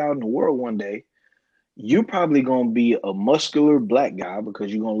going to be out in the world one day. You're probably going to be a muscular black guy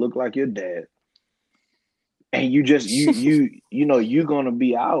because you're going to look like your dad. And you just you're going to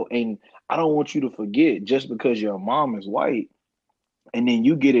be out, and I don't want you to forget, just because your mom is white and then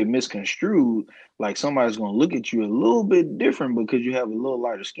you get it misconstrued, like somebody's going to look at you a little bit different because you have a little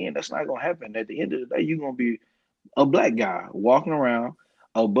lighter skin. That's not going to happen. At the end of the day, you're going to be a black guy walking around,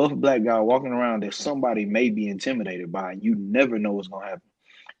 a buff black guy walking around that somebody may be intimidated by. You never know what's going to happen.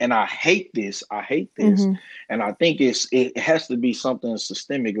 And I hate this. I hate this. Mm-hmm. And I think it has to be something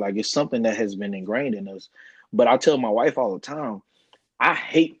systemic. Like, it's something that has been ingrained in us. But I tell my wife all the time, I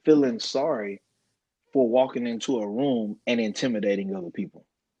hate feeling sorry for walking into a room and intimidating other people.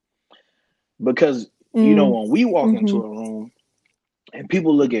 Because, when we walk Mm-hmm. into a room and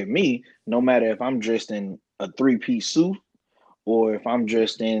people look at me, no matter if I'm dressed in a three-piece suit or if I'm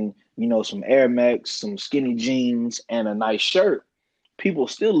dressed in, some Air Max, some skinny jeans, and a nice shirt, people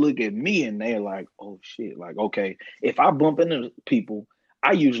still look at me and they're like, oh shit. Like, okay, if I bump into people,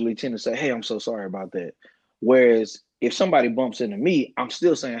 I usually tend to say, hey, I'm so sorry about that. Whereas if somebody bumps into me, I'm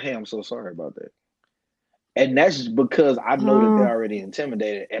still saying, hey, I'm so sorry about that. And that's because I know that they're Oh, already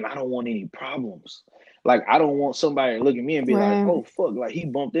intimidated and I don't want any problems. Like, I don't want somebody to look at me and be like, right. oh, fuck, like he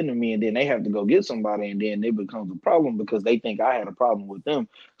bumped into me, and then they have to go get somebody, and then it becomes a problem because they think I had a problem with them.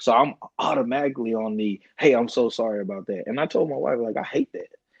 So I'm automatically on the, hey, I'm so sorry about that. And I told my wife, like, I hate that.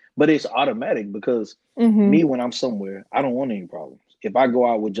 But it's automatic because Mm-hmm. me, when I'm somewhere, I don't want any problems. If I go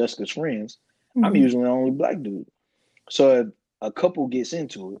out with Jessica's friends, I'm Mm-hmm. usually the only black dude. So if a couple gets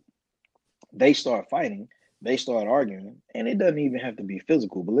into it, they start fighting, they start arguing, and it doesn't even have to be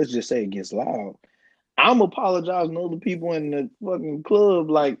physical, but let's just say it gets loud. I'm apologizing to other people in the fucking club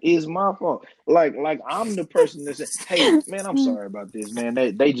like it's my fault. Like I'm the person that said, hey man, I'm sorry about this, man.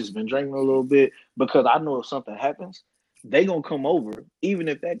 They just been drinking a little bit, because I know if something happens, they gonna come over. Even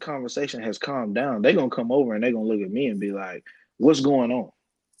if that conversation has calmed down, they gonna come over and they gonna look at me and be like, what's going on?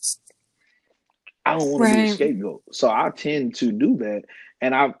 I don't want to be a Right. scapegoat. So I tend to do that.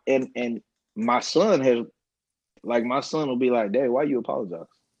 And my son has, like, my son will be like, Dad, why you apologize?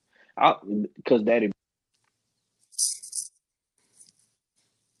 Because Daddy,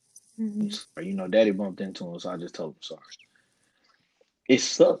 Mm-hmm. Daddy bumped into him, so I just told him sorry. It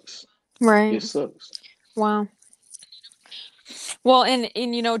sucks. Right. It sucks. Wow. Well, and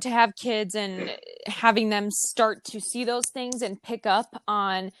to have kids and having them start to see those things and pick up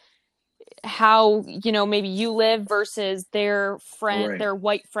on how, maybe you live versus Right. their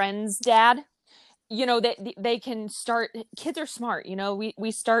white friend's dad, that they can start. Kids are smart.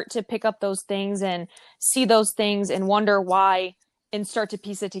 We start to pick up those things and see those things and wonder why, and start to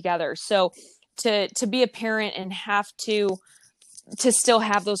piece it together. So to be a parent and have to still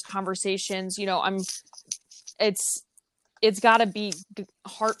have those conversations, it's it's got to be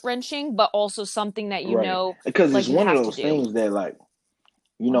heart wrenching, but also something that Right. Because it's like you one of have to those do. things that, like,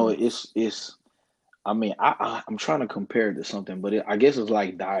 You know, it's. I mean, I'm trying to compare it to something, but I guess it's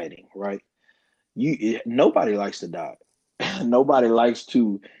like dieting, right? Nobody likes to diet. Nobody likes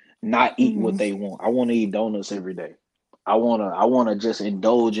to not eat what Mm-hmm. they want. I want to eat donuts every day. I wanna just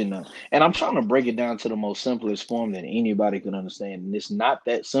indulge in them. And I'm trying to break it down to the most simplest form that anybody can understand. And it's not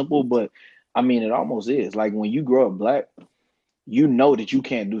that simple, but I mean it almost is. Like when you grow up black, you know that you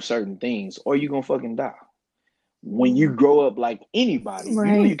can't do certain things or you're gonna fucking die. When you grow up like anybody,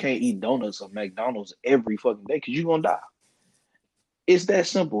 you know Right. you can't eat donuts or McDonald's every fucking day because you're gonna die. It's that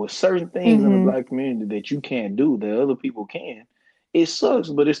simple. It's certain things in the Mm-hmm. black community that you can't do that other people can. It sucks,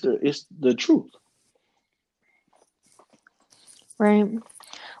 but it's the truth. Right.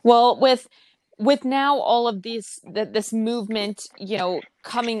 Well, with now all of this movement,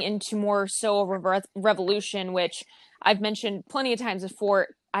 coming into more so of a revolution, which I've mentioned plenty of times before,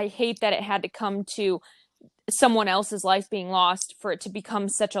 I hate that it had to come to someone else's life being lost for it to become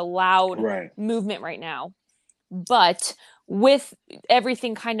such a loud Right. movement right now. But with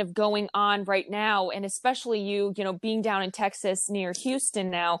everything kind of going on right now, and especially being down in Texas near Houston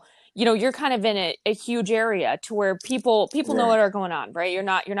now, you're kind of in a huge area to where people know Right. what are going on, right? You're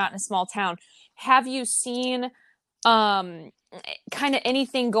not in a small town. Have you seen um kind of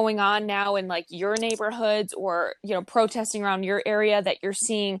anything going on now in like your neighborhoods or protesting around your area that you're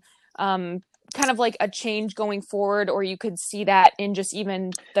seeing um kind of like a change going forward, or you could see that in just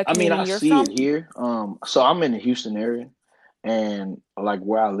even the I mean, I community you're see it from? here. So I'm in the Houston area, and like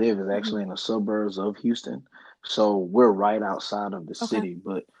where I live is Mhm. actually in the suburbs of Houston. So we're right outside of the Okay. city.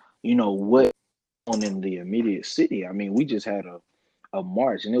 But you know what on in the immediate city? I mean, we just had a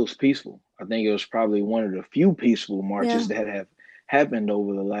march and it was peaceful. I think it was probably one of the few peaceful Yeah. marches that have happened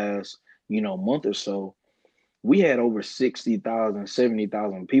over the last, month or so. We had over 60,000,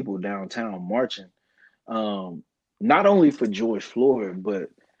 70,000 people downtown marching. Um, Not only for George Floyd, but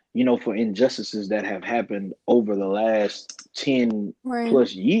for injustices that have happened over the last 10 Right.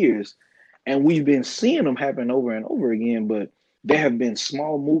 plus years. And we've been seeing them happen over and over again, but there have been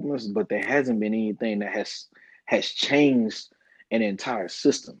small movements, but there hasn't been anything that has changed an entire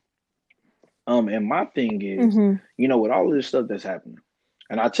system. And my thing is, Mm-hmm. with all of this stuff that's happening,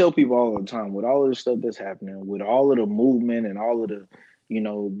 and I tell people all the time, with all of this stuff that's happening, with all of the movement and all of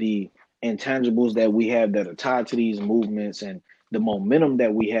the intangibles that we have that are tied to these movements and the momentum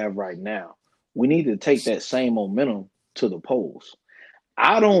that we have right now, we need to take that same momentum to the polls.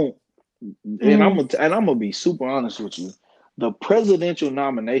 I don't, Mm-hmm. and I'm gonna be super honest with you. The presidential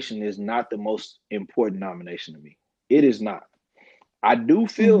nomination is not the most important nomination to me. It is not. I do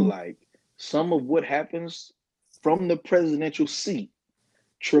feel Mm-hmm. like some of what happens from the presidential seat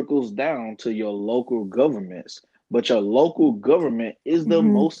trickles down to your local governments, but your local government is the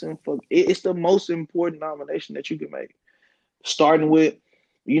Mm-hmm. it's the most important nomination that you can make. Starting with,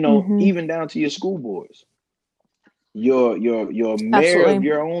 Mm-hmm. even down to your school boards, your mayor of Absolutely.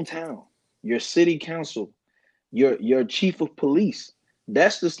 your own town, your city council, your chief of police.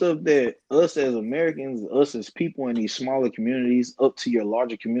 That's the stuff that us as Americans, us as people in these smaller communities, up to your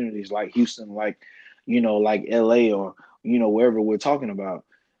larger communities like Houston, like LA or wherever we're talking about.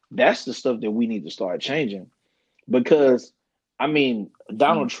 That's the stuff that we need to start changing because I mean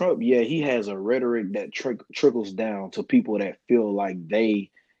Donald Trump, yeah, he has a rhetoric that trickles down to people that feel like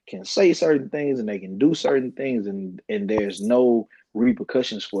they can say certain things and they can do certain things and there's no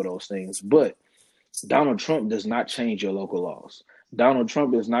repercussions for those things. But Donald Trump does not change your local laws. Donald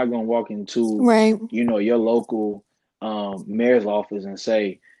Trump is not going to walk into, Right. your local mayor's office and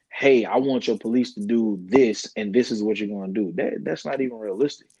say, "Hey, I want your police to do this, and this is what you're going to do." That's not even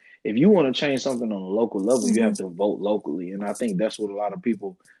realistic. If you want to change something on a local level, you Mm-hmm. have to vote locally, and I think that's what a lot of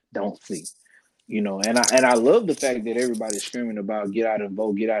people don't see. And I love the fact that everybody's screaming about get out and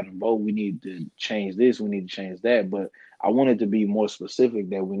vote, get out and vote. We need to change this, we need to change that. But I wanted to be more specific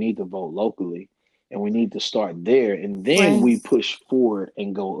that we need to vote locally and we need to start there and then Right. we push forward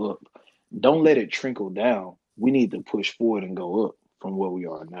and go up. Don't let it trickle down. We need to push forward and go up from where we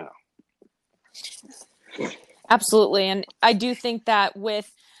are now. Absolutely. And I do think that with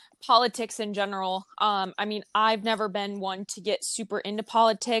politics in general, I mean, I've never been one to get super into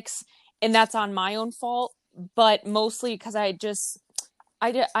politics, and that's on my own fault, but mostly because I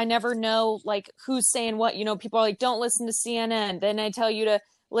never know like who's saying what. People are like, don't listen to CNN. Then I tell you to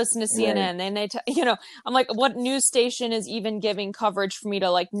listen to Right. CNN. Then I'm like, what news station is even giving coverage for me to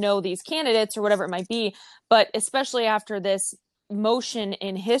like know these candidates or whatever it might be? But especially after this motion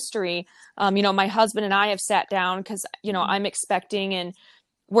in history, my husband and I have sat down because, Mhm. I'm expecting and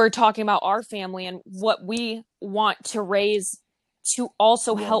we're talking about our family and what we want to raise to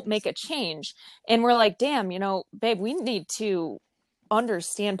also Right. help make a change. And we're like, damn, babe, we need to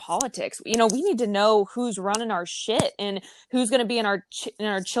understand politics. You know, we need to know who's running our shit and who's going to be in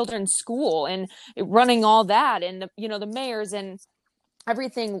our children's school and running all that, and the mayors and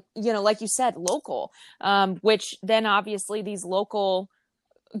everything, like you said, local, which then obviously these local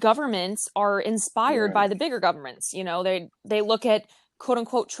governments are inspired by the bigger governments. They look at quote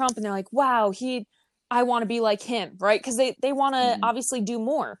unquote Trump and they're like, wow, I want to be like him, right? Because they want to obviously do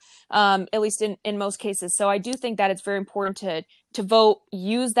more, at least in most cases. So I do think that it's very important to vote,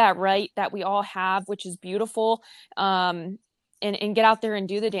 use that right that we all have, which is beautiful, and get out there and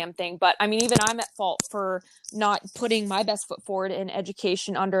do the damn thing. But I mean, even I'm at fault for not putting my best foot forward in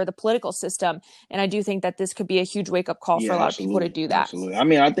education under the political system. And I do think that this could be a huge wake up call for a lot of people to do that. Absolutely. I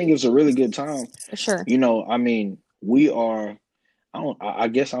mean, I think it's a really good time. For sure. I mean, we are, I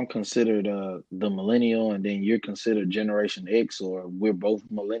guess I'm considered the millennial, and then you're considered Generation X, or we're both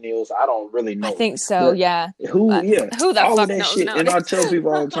millennials. I don't really know. I think so. But yeah. Who the all fuck of that knows shit. nowadays. And I tell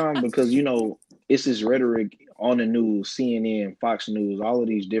people all the time, because it's this rhetoric on the news, CNN, Fox News, all of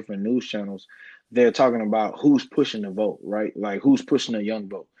these different news channels. They're talking about who's pushing the vote, right? Like, who's pushing the young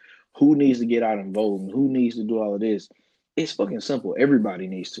vote, who needs to get out and vote, and who needs to do all of this. It's fucking simple. Everybody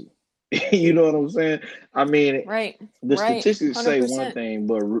needs to. You know what I'm saying? I mean, the statistics 100%. Say one thing,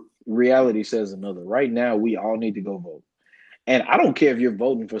 but reality says another. Right now, we all need to go vote. And I don't care if you're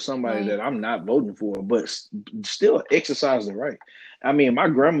voting for somebody that I'm not voting for, but still exercise the right. I mean, my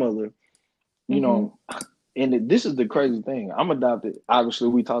grandmother, and this is the crazy thing. I'm adopted. Obviously,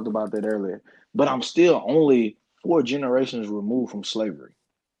 we talked about that earlier, but I'm still only 4 generations removed from slavery.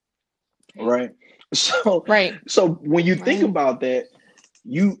 Right? So when you think about that,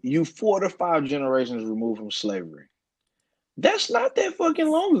 you 4 to 5 generations removed from slavery. That's not that fucking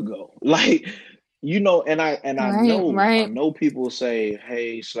long ago. Like, I know people say,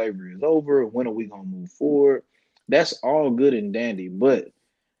 hey, slavery is over. When are we gonna move forward? That's all good and dandy. But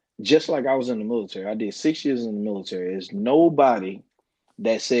just like I was in the military, I did 6 years in the military. There's nobody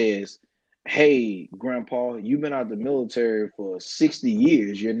that says, hey, grandpa, you've been out the military for 60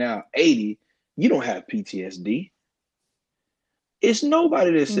 years. You're now 80. You don't have PTSD. It's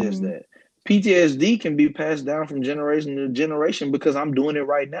nobody that says that. PTSD can be passed down from generation to generation because I'm doing it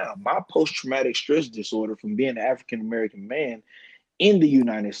right now. My post-traumatic stress disorder from being an African-American man in the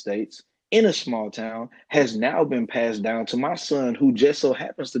United States, in a small town, has now been passed down to my son, who just so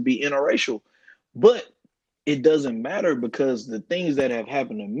happens to be interracial. But it doesn't matter, because the things that have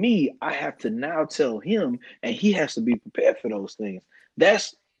happened to me, I have to now tell him, and he has to be prepared for those things.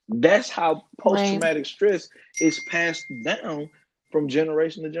 That's how post-traumatic stress is passed down from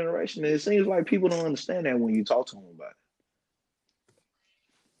generation to generation. And it seems like people don't understand that when you talk to them about it.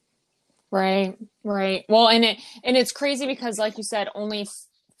 Right. Well, and it's crazy because, like you said, only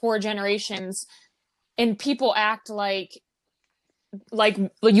 4 generations, and people act like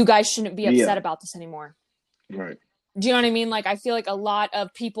you guys shouldn't be upset about this anymore. Right. Do you know what I mean? Like, I feel like a lot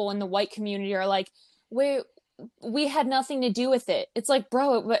of people in the white community are like, wait, we had nothing to do with it. It's like,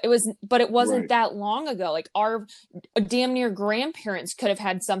 bro, it wasn't that long ago. Like, our damn near grandparents could have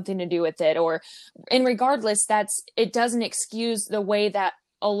had something to do with it. And regardless, it doesn't excuse the way that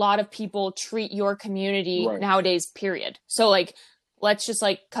a lot of people treat your community nowadays, period. So, like, let's just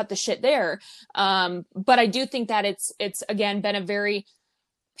cut the shit there. But I do think that it's again been a very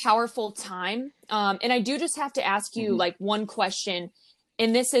powerful time. And I do just have to ask you one question,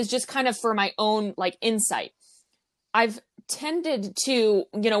 and this is just kind of for my own insight. I've tended to,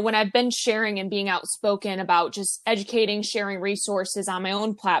 when I've been sharing and being outspoken about just educating, sharing resources on my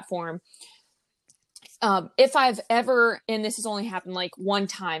own platform, if I've ever, and this has only happened one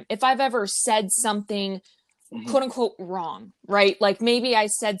time, if I've ever said something quote unquote wrong, right? Like, maybe I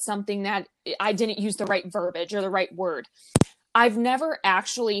said something that I didn't use the right verbiage or the right word. I've never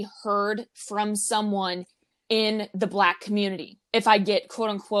actually heard from someone in the Black community if I get quote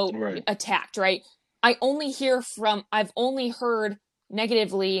unquote attacked, right? I've only heard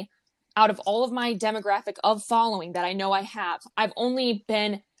negatively out of all of my demographic of following that I know I have. I've only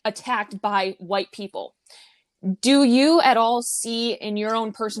been attacked by white people. Do you at all see in your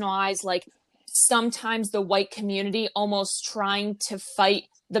own personal eyes, sometimes the white community almost trying to fight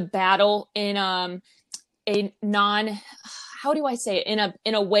the battle in how do I say it?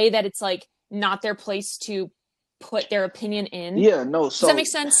 In a way that it's not their place to put their opinion in? Yeah, no. So, does that make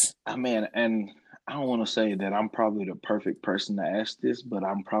sense? I mean, and I don't want to say that I'm probably the perfect person to ask this, but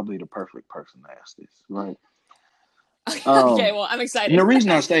I'm probably the perfect person to ask this, right? Okay, well, I'm excited. And the reason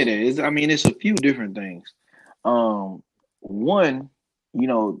I say that is, it's a few different things. One,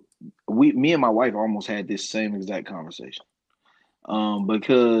 me and my wife almost had this same exact conversation.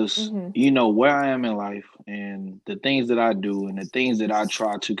 Because Mm-hmm. you know where I am in life and the things that I do and the things that I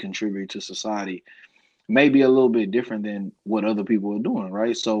try to contribute to society may be a little bit different than what other people are doing,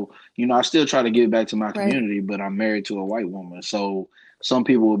 right? So, you know, I still try to give back to my Right. community, but I'm married to a white woman. So some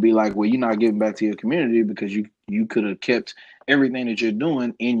people will be like, well, you're not giving back to your community because you could have kept everything that you're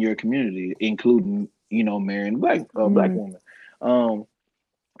doing in your community, including, you know, marrying a black Mm, woman. Um,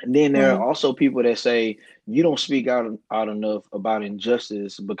 and then there are right. also people that say you don't speak out enough about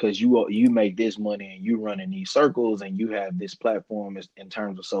injustice because you make this money and you run in these circles and you have this platform in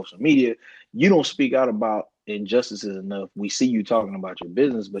terms of social media. You don't speak out about injustices enough. We see you talking about your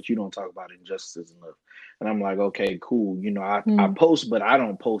business, but you don't talk about injustices enough. And I'm like, okay, cool. You know, I Mm, post, but I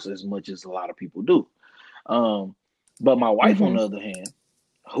don't post as much as a lot of people do. Um, but my wife, on mm-hmm. the other hand,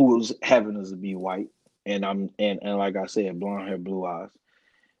 who was having us to be white, and and like I said, blonde hair, blue eyes,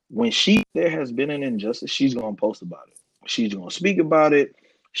 when there has been an injustice, she's going to post about it. She's going to speak about it.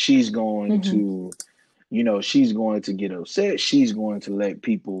 She's going Mm-hmm. to, you know, she's going to get upset. She's going to let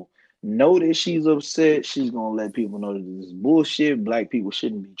people know that she's upset. She's going to let people know that this is bullshit. Black people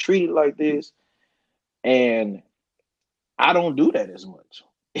shouldn't be treated like this. And I don't do that as much.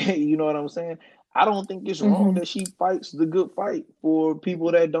 You know what I'm saying? I don't think it's wrong Mm-hmm. that she fights the good fight for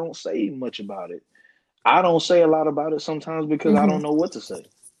people that don't say much about it. I don't say a lot about it sometimes because I Mm-hmm. don't know what to say.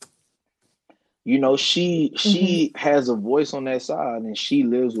 You know, Mm-hmm. she has a voice on that side and she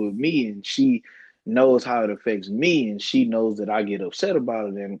lives with me and she knows how it affects me and she knows that I get upset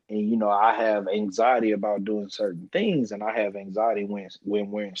about it and you know I have anxiety about doing certain things and I have anxiety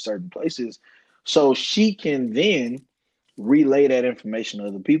when we're in certain places. So she can then relay that information to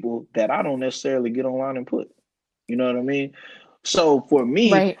other people that I don't necessarily get online and put. You know what I mean? So for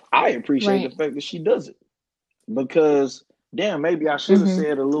me, Right. I appreciate the Right. fact that she does it because damn, maybe I should have Mm-hmm.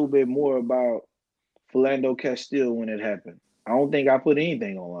 said a little bit more about Philando Castile when it happened. I don't think I put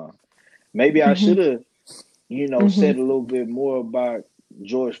anything online. Maybe I Mm-hmm. should have, you know, Mm-hmm. said a little bit more about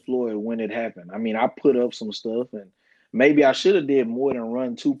George Floyd when it happened. I mean, I put up some stuff, and maybe I should have did more than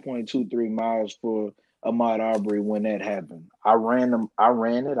run 2.23 miles for Ahmaud Arbery when that happened. I ran them. I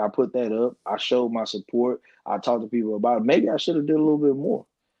ran it. I put that up. I showed my support. I talked to people about it. Maybe I should have did a little bit more.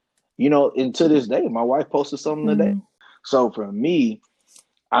 You know, and to this day, my wife posted something today. Mm, So for me,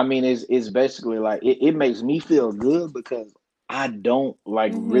 I mean, it's basically like it makes me feel good because I don't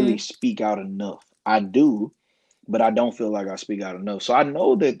like Mm-hmm. really speak out enough. I do, but I don't feel like I speak out enough. So I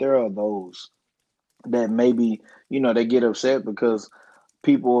know that there are those that maybe, you know, they get upset because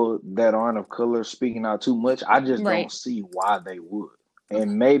people that aren't of color speaking out too much. I just Right. don't see why they would.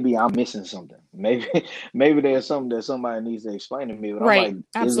 And maybe I'm missing something. Maybe maybe there's something that somebody needs to explain to me. But I'm Right. like,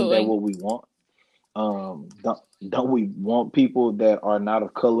 isn't that Absolutely. what we want? Don't we want people that are not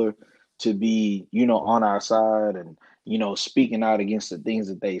of color to be, you know, on our side and, you know, speaking out against the things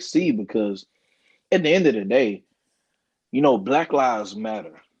that they see? Because at the end of the day, you know, Black Lives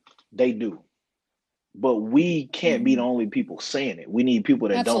Matter. They do. But we can't be Mm-hmm. the only people saying it. We need people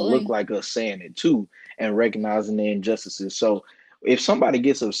that don't look Absolutely. like us saying it too and recognizing the injustices. So if somebody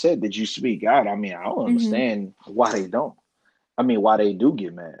gets upset that you speak out, I mean, I don't Mm-hmm. understand why they don't. I mean, why they do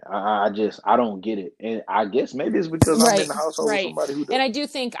get mad. I don't get it. And I guess maybe it's because I'm in Right. the household with Right. somebody who And does. I do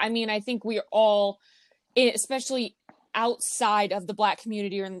think, I mean, I think we're all, especially outside of the Black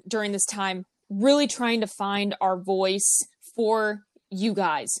community during this time, really trying to find our voice for you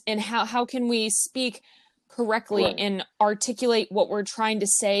guys and how can we speak correctly Right. and articulate what we're trying to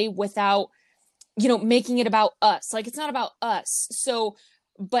say without, making it about us. Like, it's not about us. So,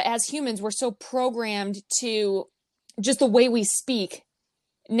 but as humans, we're so programmed to just the way we speak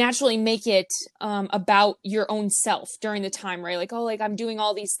naturally make it about your own self during the time, right? Like, oh, like I'm doing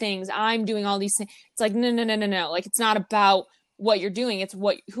all these things, I'm doing all these things. It's like, no, no, no, no, no. Like, it's not about what you're doing, it's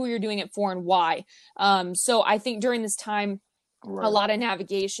who you're doing it for and why. So I think during this time, a Right. lot of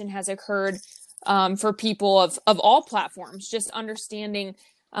navigation has occurred for people of all platforms, just understanding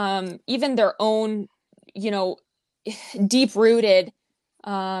even their own, you know, deep rooted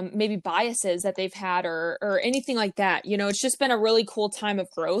maybe biases that they've had or anything like that. It's just been a really cool time of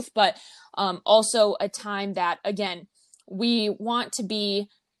growth, but also a time that, again, we want to be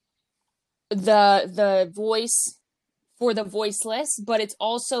the voice for the voiceless, but it's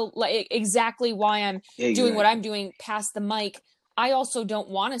also like exactly why I'm doing what I'm Exactly. doing past the mic. I also don't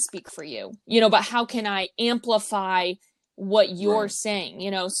want to speak for you, but how can I amplify what you're Right.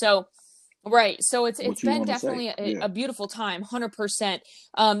 saying? So right. So it's What you been want to say. definitely a, Yeah. a beautiful time, 100%.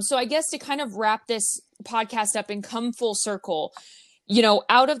 So I guess to kind of wrap this podcast up and come full circle,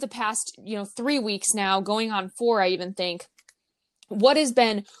 out of the past, 3 weeks now, going on 4, I even think, what has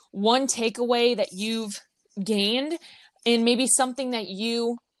been one takeaway that you've gained and maybe something that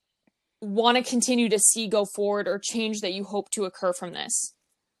you want to continue to see go forward or change that you hope to occur from this?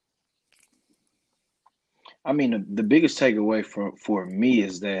 I mean, the biggest takeaway for me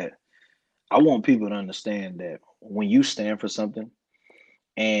is that I want people to understand that when you stand for something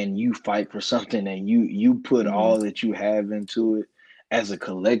and you fight for something and you put Mm-hmm. all that you have into it as a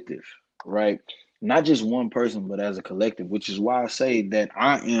collective, right? Not just one person, but as a collective, which is why I say that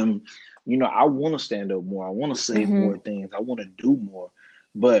I am, I want to stand up more. I want to say Mm-hmm. more things. I want to do more.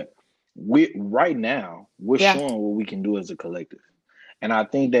 But we right now, we're Yeah. showing what we can do as a collective. And I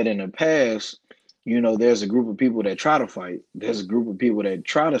think that in the past, there's a group of people that try to fight. There's a group of people that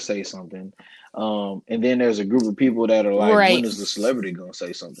try to say something. And then there's a group of people that are like, when Right. is the celebrity gonna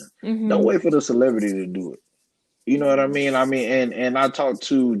say something? Don't Mm-hmm. wait for the celebrity to do it. You know what I mean? And I talk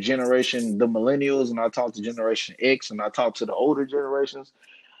to the millennials, and I talk to Generation X, and I talk to the older generations.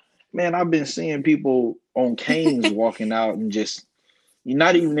 Man, I've been seeing people on canes walking out and just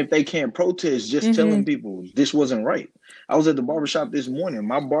not even if they can't protest, just Mm-hmm. telling people this wasn't right. I was at the barbershop this morning.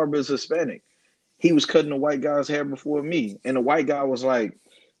 My barber is Hispanic. He was cutting a white guy's hair before me. And the white guy was like,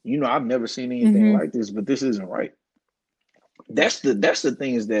 I've never seen anything Mm-hmm. like this, but this isn't right. That's the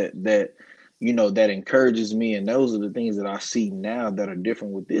things that encourages me, and those are the things that I see now that are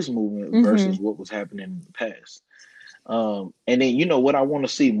different with this movement Mm-hmm. versus what was happening in the past. And then what I want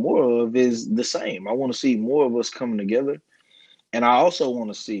to see more of is the same. I want to see more of us coming together. And I also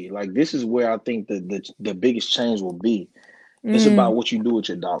want to see, like, this is where I think that the biggest change will be. It's Mm. about what you do with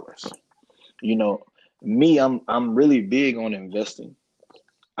your dollars. You know, Me, I'm really big on investing.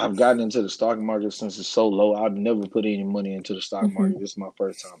 I've gotten into the stock market since it's so low. I've never put any money into the stock Mm-hmm. market. This is my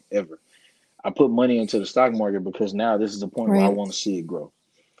first time ever. I put money into the stock market because now this is the point where I Right. want to see it grow.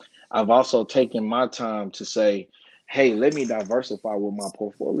 I've also taken my time to say, hey, let me diversify what my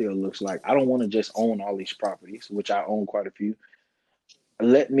portfolio looks like. I don't want to just own all these properties, which I own quite a few.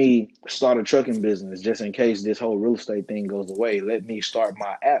 Let me start a trucking business just in case this whole real estate thing goes away. Let me start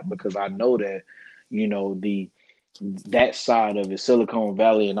my app because I know that, the that side of it, Silicon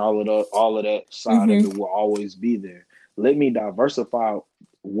Valley and all of that side of Mm-hmm. it will always be there. Let me diversify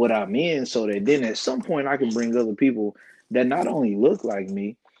what I'm in so that then at some point I can bring other people that not only look like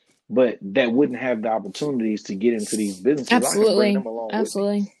me, but that wouldn't have the opportunities to get into these businesses. I can bring them Absolutely. along with me.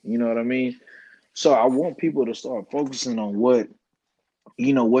 Absolutely. You know what I mean? So I want people to start focusing on what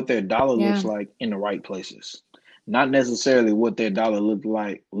their dollar Yeah. looks like in the right places. Not necessarily what their dollar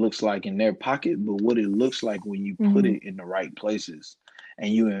looks like in their pocket, but what it looks like when you put Mm-hmm. it in the right places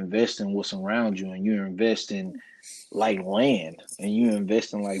and you invest in what's around you and you invest in like land and you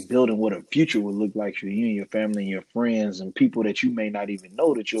invest in like building what a future would look like for you and your family and your friends and people that you may not even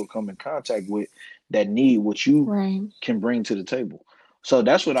know that you'll come in contact with that need what you Right. can bring to the table. So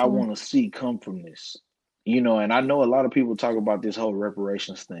that's what I Sure. want to see come from this. And I know a lot of people talk about this whole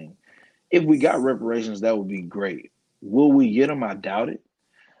reparations thing. If we got reparations, that would be great. Will we get them? I doubt it.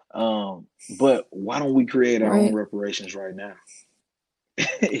 But why don't we create our own Right. reparations right now?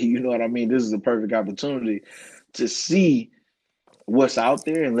 You know what I mean? This is a perfect opportunity to see what's out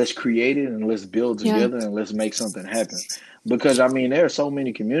there and let's create it and let's build Yeah. together and let's make something happen. Because there are so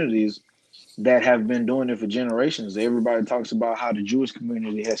many communities that have been doing it for generations. Everybody talks about how the Jewish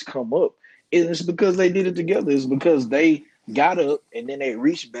community has come up. It's because they did it together. It's because they got up and then they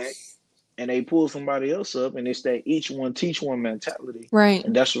reached back and they pull somebody else up, and it's that each one teach one mentality. Right.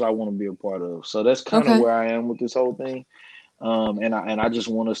 And that's what I want to be a part of. So that's kind of Okay. where I am with this whole thing. And I just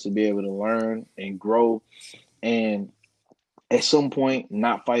want us to be able to learn and grow, and at some point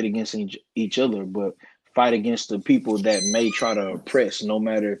not fight against each other, but fight against the people that may try to oppress. No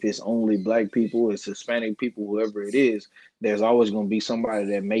matter if it's only black people, it's Hispanic people, whoever it is, there's always going to be somebody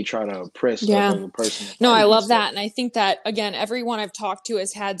that may try to oppress that Yeah. other person and No, fight I love against that. that. And I think that, again, everyone I've talked to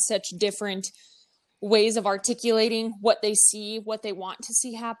has had such different ways of articulating what they see, what they want to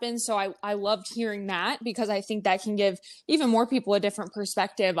see happen. So I loved hearing that because I think that can give even more people a different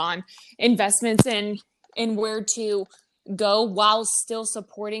perspective on investments and where to go while still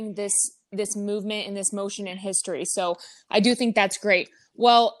supporting this movement and this motion in history. So I do think that's great.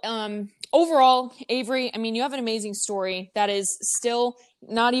 Well, overall, Avery, I mean, you have an amazing story that is still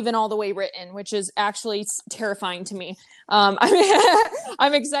not even all the way written, which is actually terrifying to me.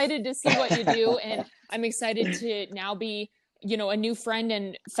 I'm excited to see what you do, and I'm excited to now be, a new friend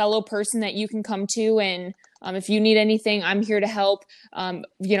and fellow person that you can come to. And if you need anything, I'm here to help.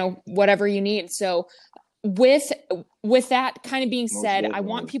 Whatever you need. So with that kind of being Most said, I definitely.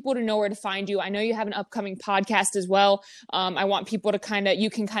 want people to know where to find you. I know you have an upcoming podcast as well. I want people to you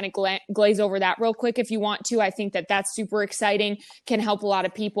can glaze over that real quick if you want to. I think that that's super exciting, can help a lot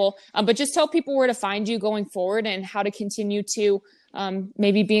of people. But just tell people where to find you going forward and how to continue to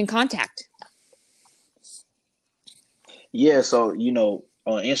maybe be in contact. Yeah, so on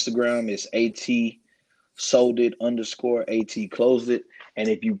Instagram it's AT sold it _ AT closed it. And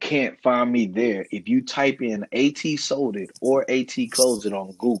if you can't find me there, if you type in AT sold it or AT closed it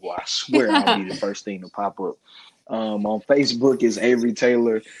on Google, I swear I'll be the first thing to pop up. On Facebook is Avery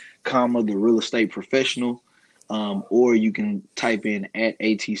Taylor, the real estate professional. Or you can type in at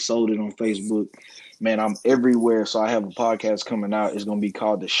AT sold it on Facebook. Man, I'm everywhere. So I have a podcast coming out. It's going to be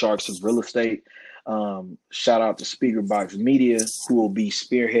called The Sharks of Real Estate. Shout out to Speaker Box Media, who will be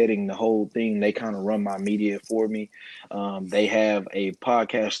spearheading the whole thing. They kind of run my media for me. They have a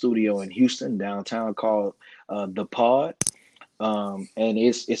podcast studio in Houston downtown called The Pod. And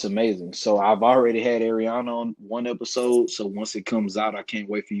it's amazing. So I've already had Ariana on one episode. So once it comes out, I can't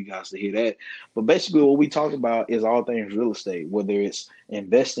wait for you guys to hear that. But basically what we talk about is all things real estate, whether it's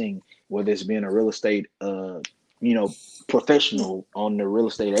investing, whether it's being a real estate, professional on the real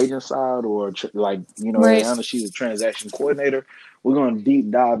estate agent side, or right. Ariana, she's a transaction coordinator. We're going to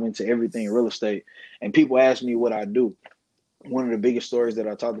deep dive into everything real estate. And people ask me what I do. One of the biggest stories that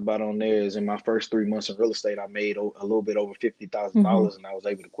I talked about on there is in my first 3 months in real estate, I made a little bit over $50,000 and I was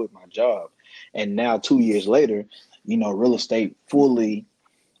able to quit my job. And now 2 years later, real estate fully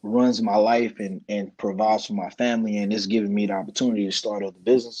runs my life and provides for my family. And it's giving me the opportunity to start other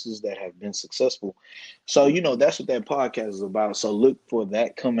businesses that have been successful. So, that's what that podcast is about. So look for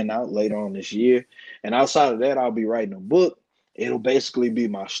that coming out later on this year. And outside of that, I'll be writing a book. It'll basically be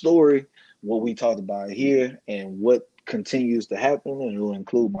my story, what we talked about here and what continues to happen, and it will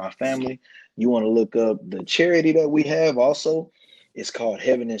include my family. You want to look up the charity that we have also. It's called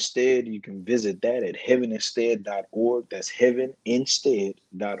Heaven Instead. You can visit that at heaveninstead.org. That's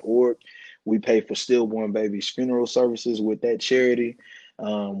heaveninstead.org. We pay for stillborn babies' funeral services with that charity.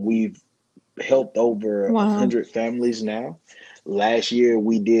 We've helped over 100 families now. Last year,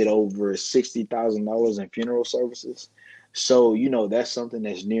 we did over $60,000 in funeral services. So, that's something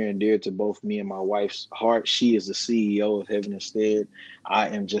that's near and dear to both me and my wife's heart. She is the CEO of Heaven Instead. I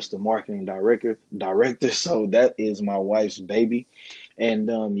am just the marketing director. So that is my wife's baby. And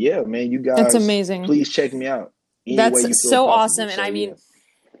yeah, man, you guys, that's amazing. Please check me out. That's so awesome. And I mean,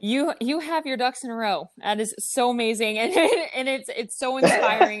 you have your ducks in a row. That is so amazing. And it's so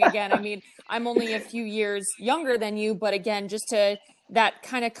inspiring. Again, I mean, I'm only a few years younger than you, but again, just to that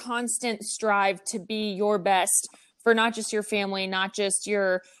kind of constant strive to be your best for not just your family, not just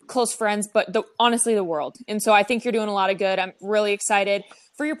your close friends, but honestly, the world. And so I think you're doing a lot of good. I'm really excited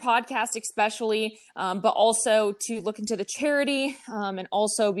for your podcast, especially, but also to look into the charity and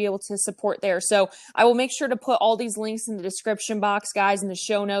also be able to support there. So I will make sure to put all these links in the description box, guys, in the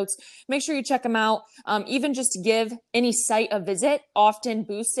show notes. Make sure you check them out. Even just to give any site a visit, often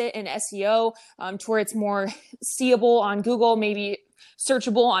boost it in SEO to where it's more seeable on Google, maybe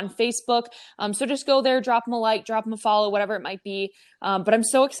searchable on Facebook. So just go there, drop them a like, drop them a follow, whatever it might be. But I'm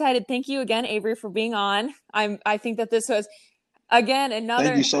so excited. Thank you again, Avery, for being on. I think that this was, again, another.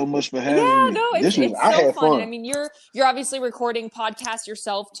 Thank you so much for having me. No, it's so fun. And I mean, you're obviously recording podcasts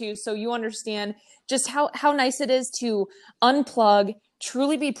yourself too, so you understand just how nice it is to unplug,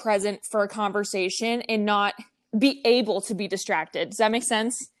 truly be present for a conversation, and not be able to be distracted. Does that make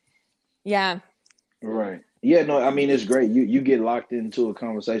sense? Yeah. Right. Yeah, no, I mean, it's great. You get locked into a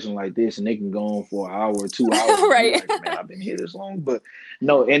conversation like this and it can go on for an hour or 2 hours. Right. Like, man, I've been here this long. But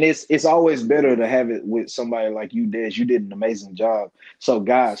no, and it's always better to have it with somebody like you, Des. You did an amazing job. So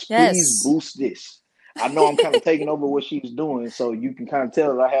guys, please boost this. I know I'm kind of taking over what she's doing, so you can kind of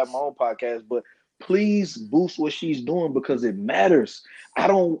tell that I have my own podcast, but please boost what she's doing because it matters. I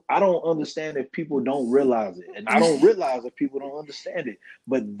don't understand if people don't realize it, and I don't realize if people don't understand it.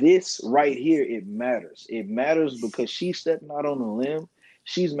 But this right here, it matters. It matters because she's stepping out on a limb.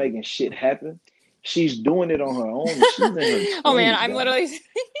 She's making shit happen. She's doing it on her own. She's in her 20s, oh man, I'm literally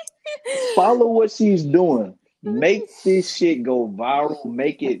follow what she's doing. Make this shit go viral.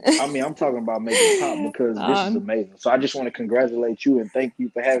 Make it. I mean, I'm talking about make it pop because this is amazing. So I just want to congratulate you and thank you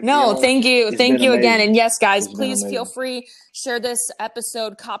for having me. No, thank you. Thank you again. And yes, guys, please feel free, share this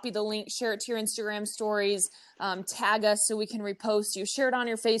episode, copy the link, share it to your Instagram stories, tag us so we can repost you, share it on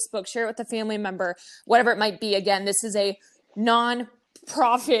your Facebook, share it with a family member, whatever it might be. Again, this is a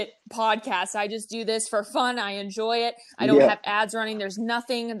profit podcast. I just do this for fun. I enjoy it. I don't have ads running. There's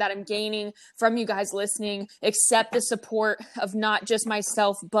nothing that I'm gaining from you guys listening except the support of not just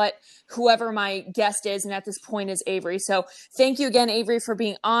myself, but whoever my guest is. And at this point is Avery. So thank you again, Avery, for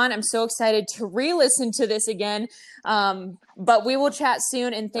being on. I'm so excited to re-listen to this again. But we will chat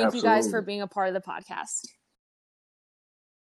soon. And thank you guys for being a part of the podcast.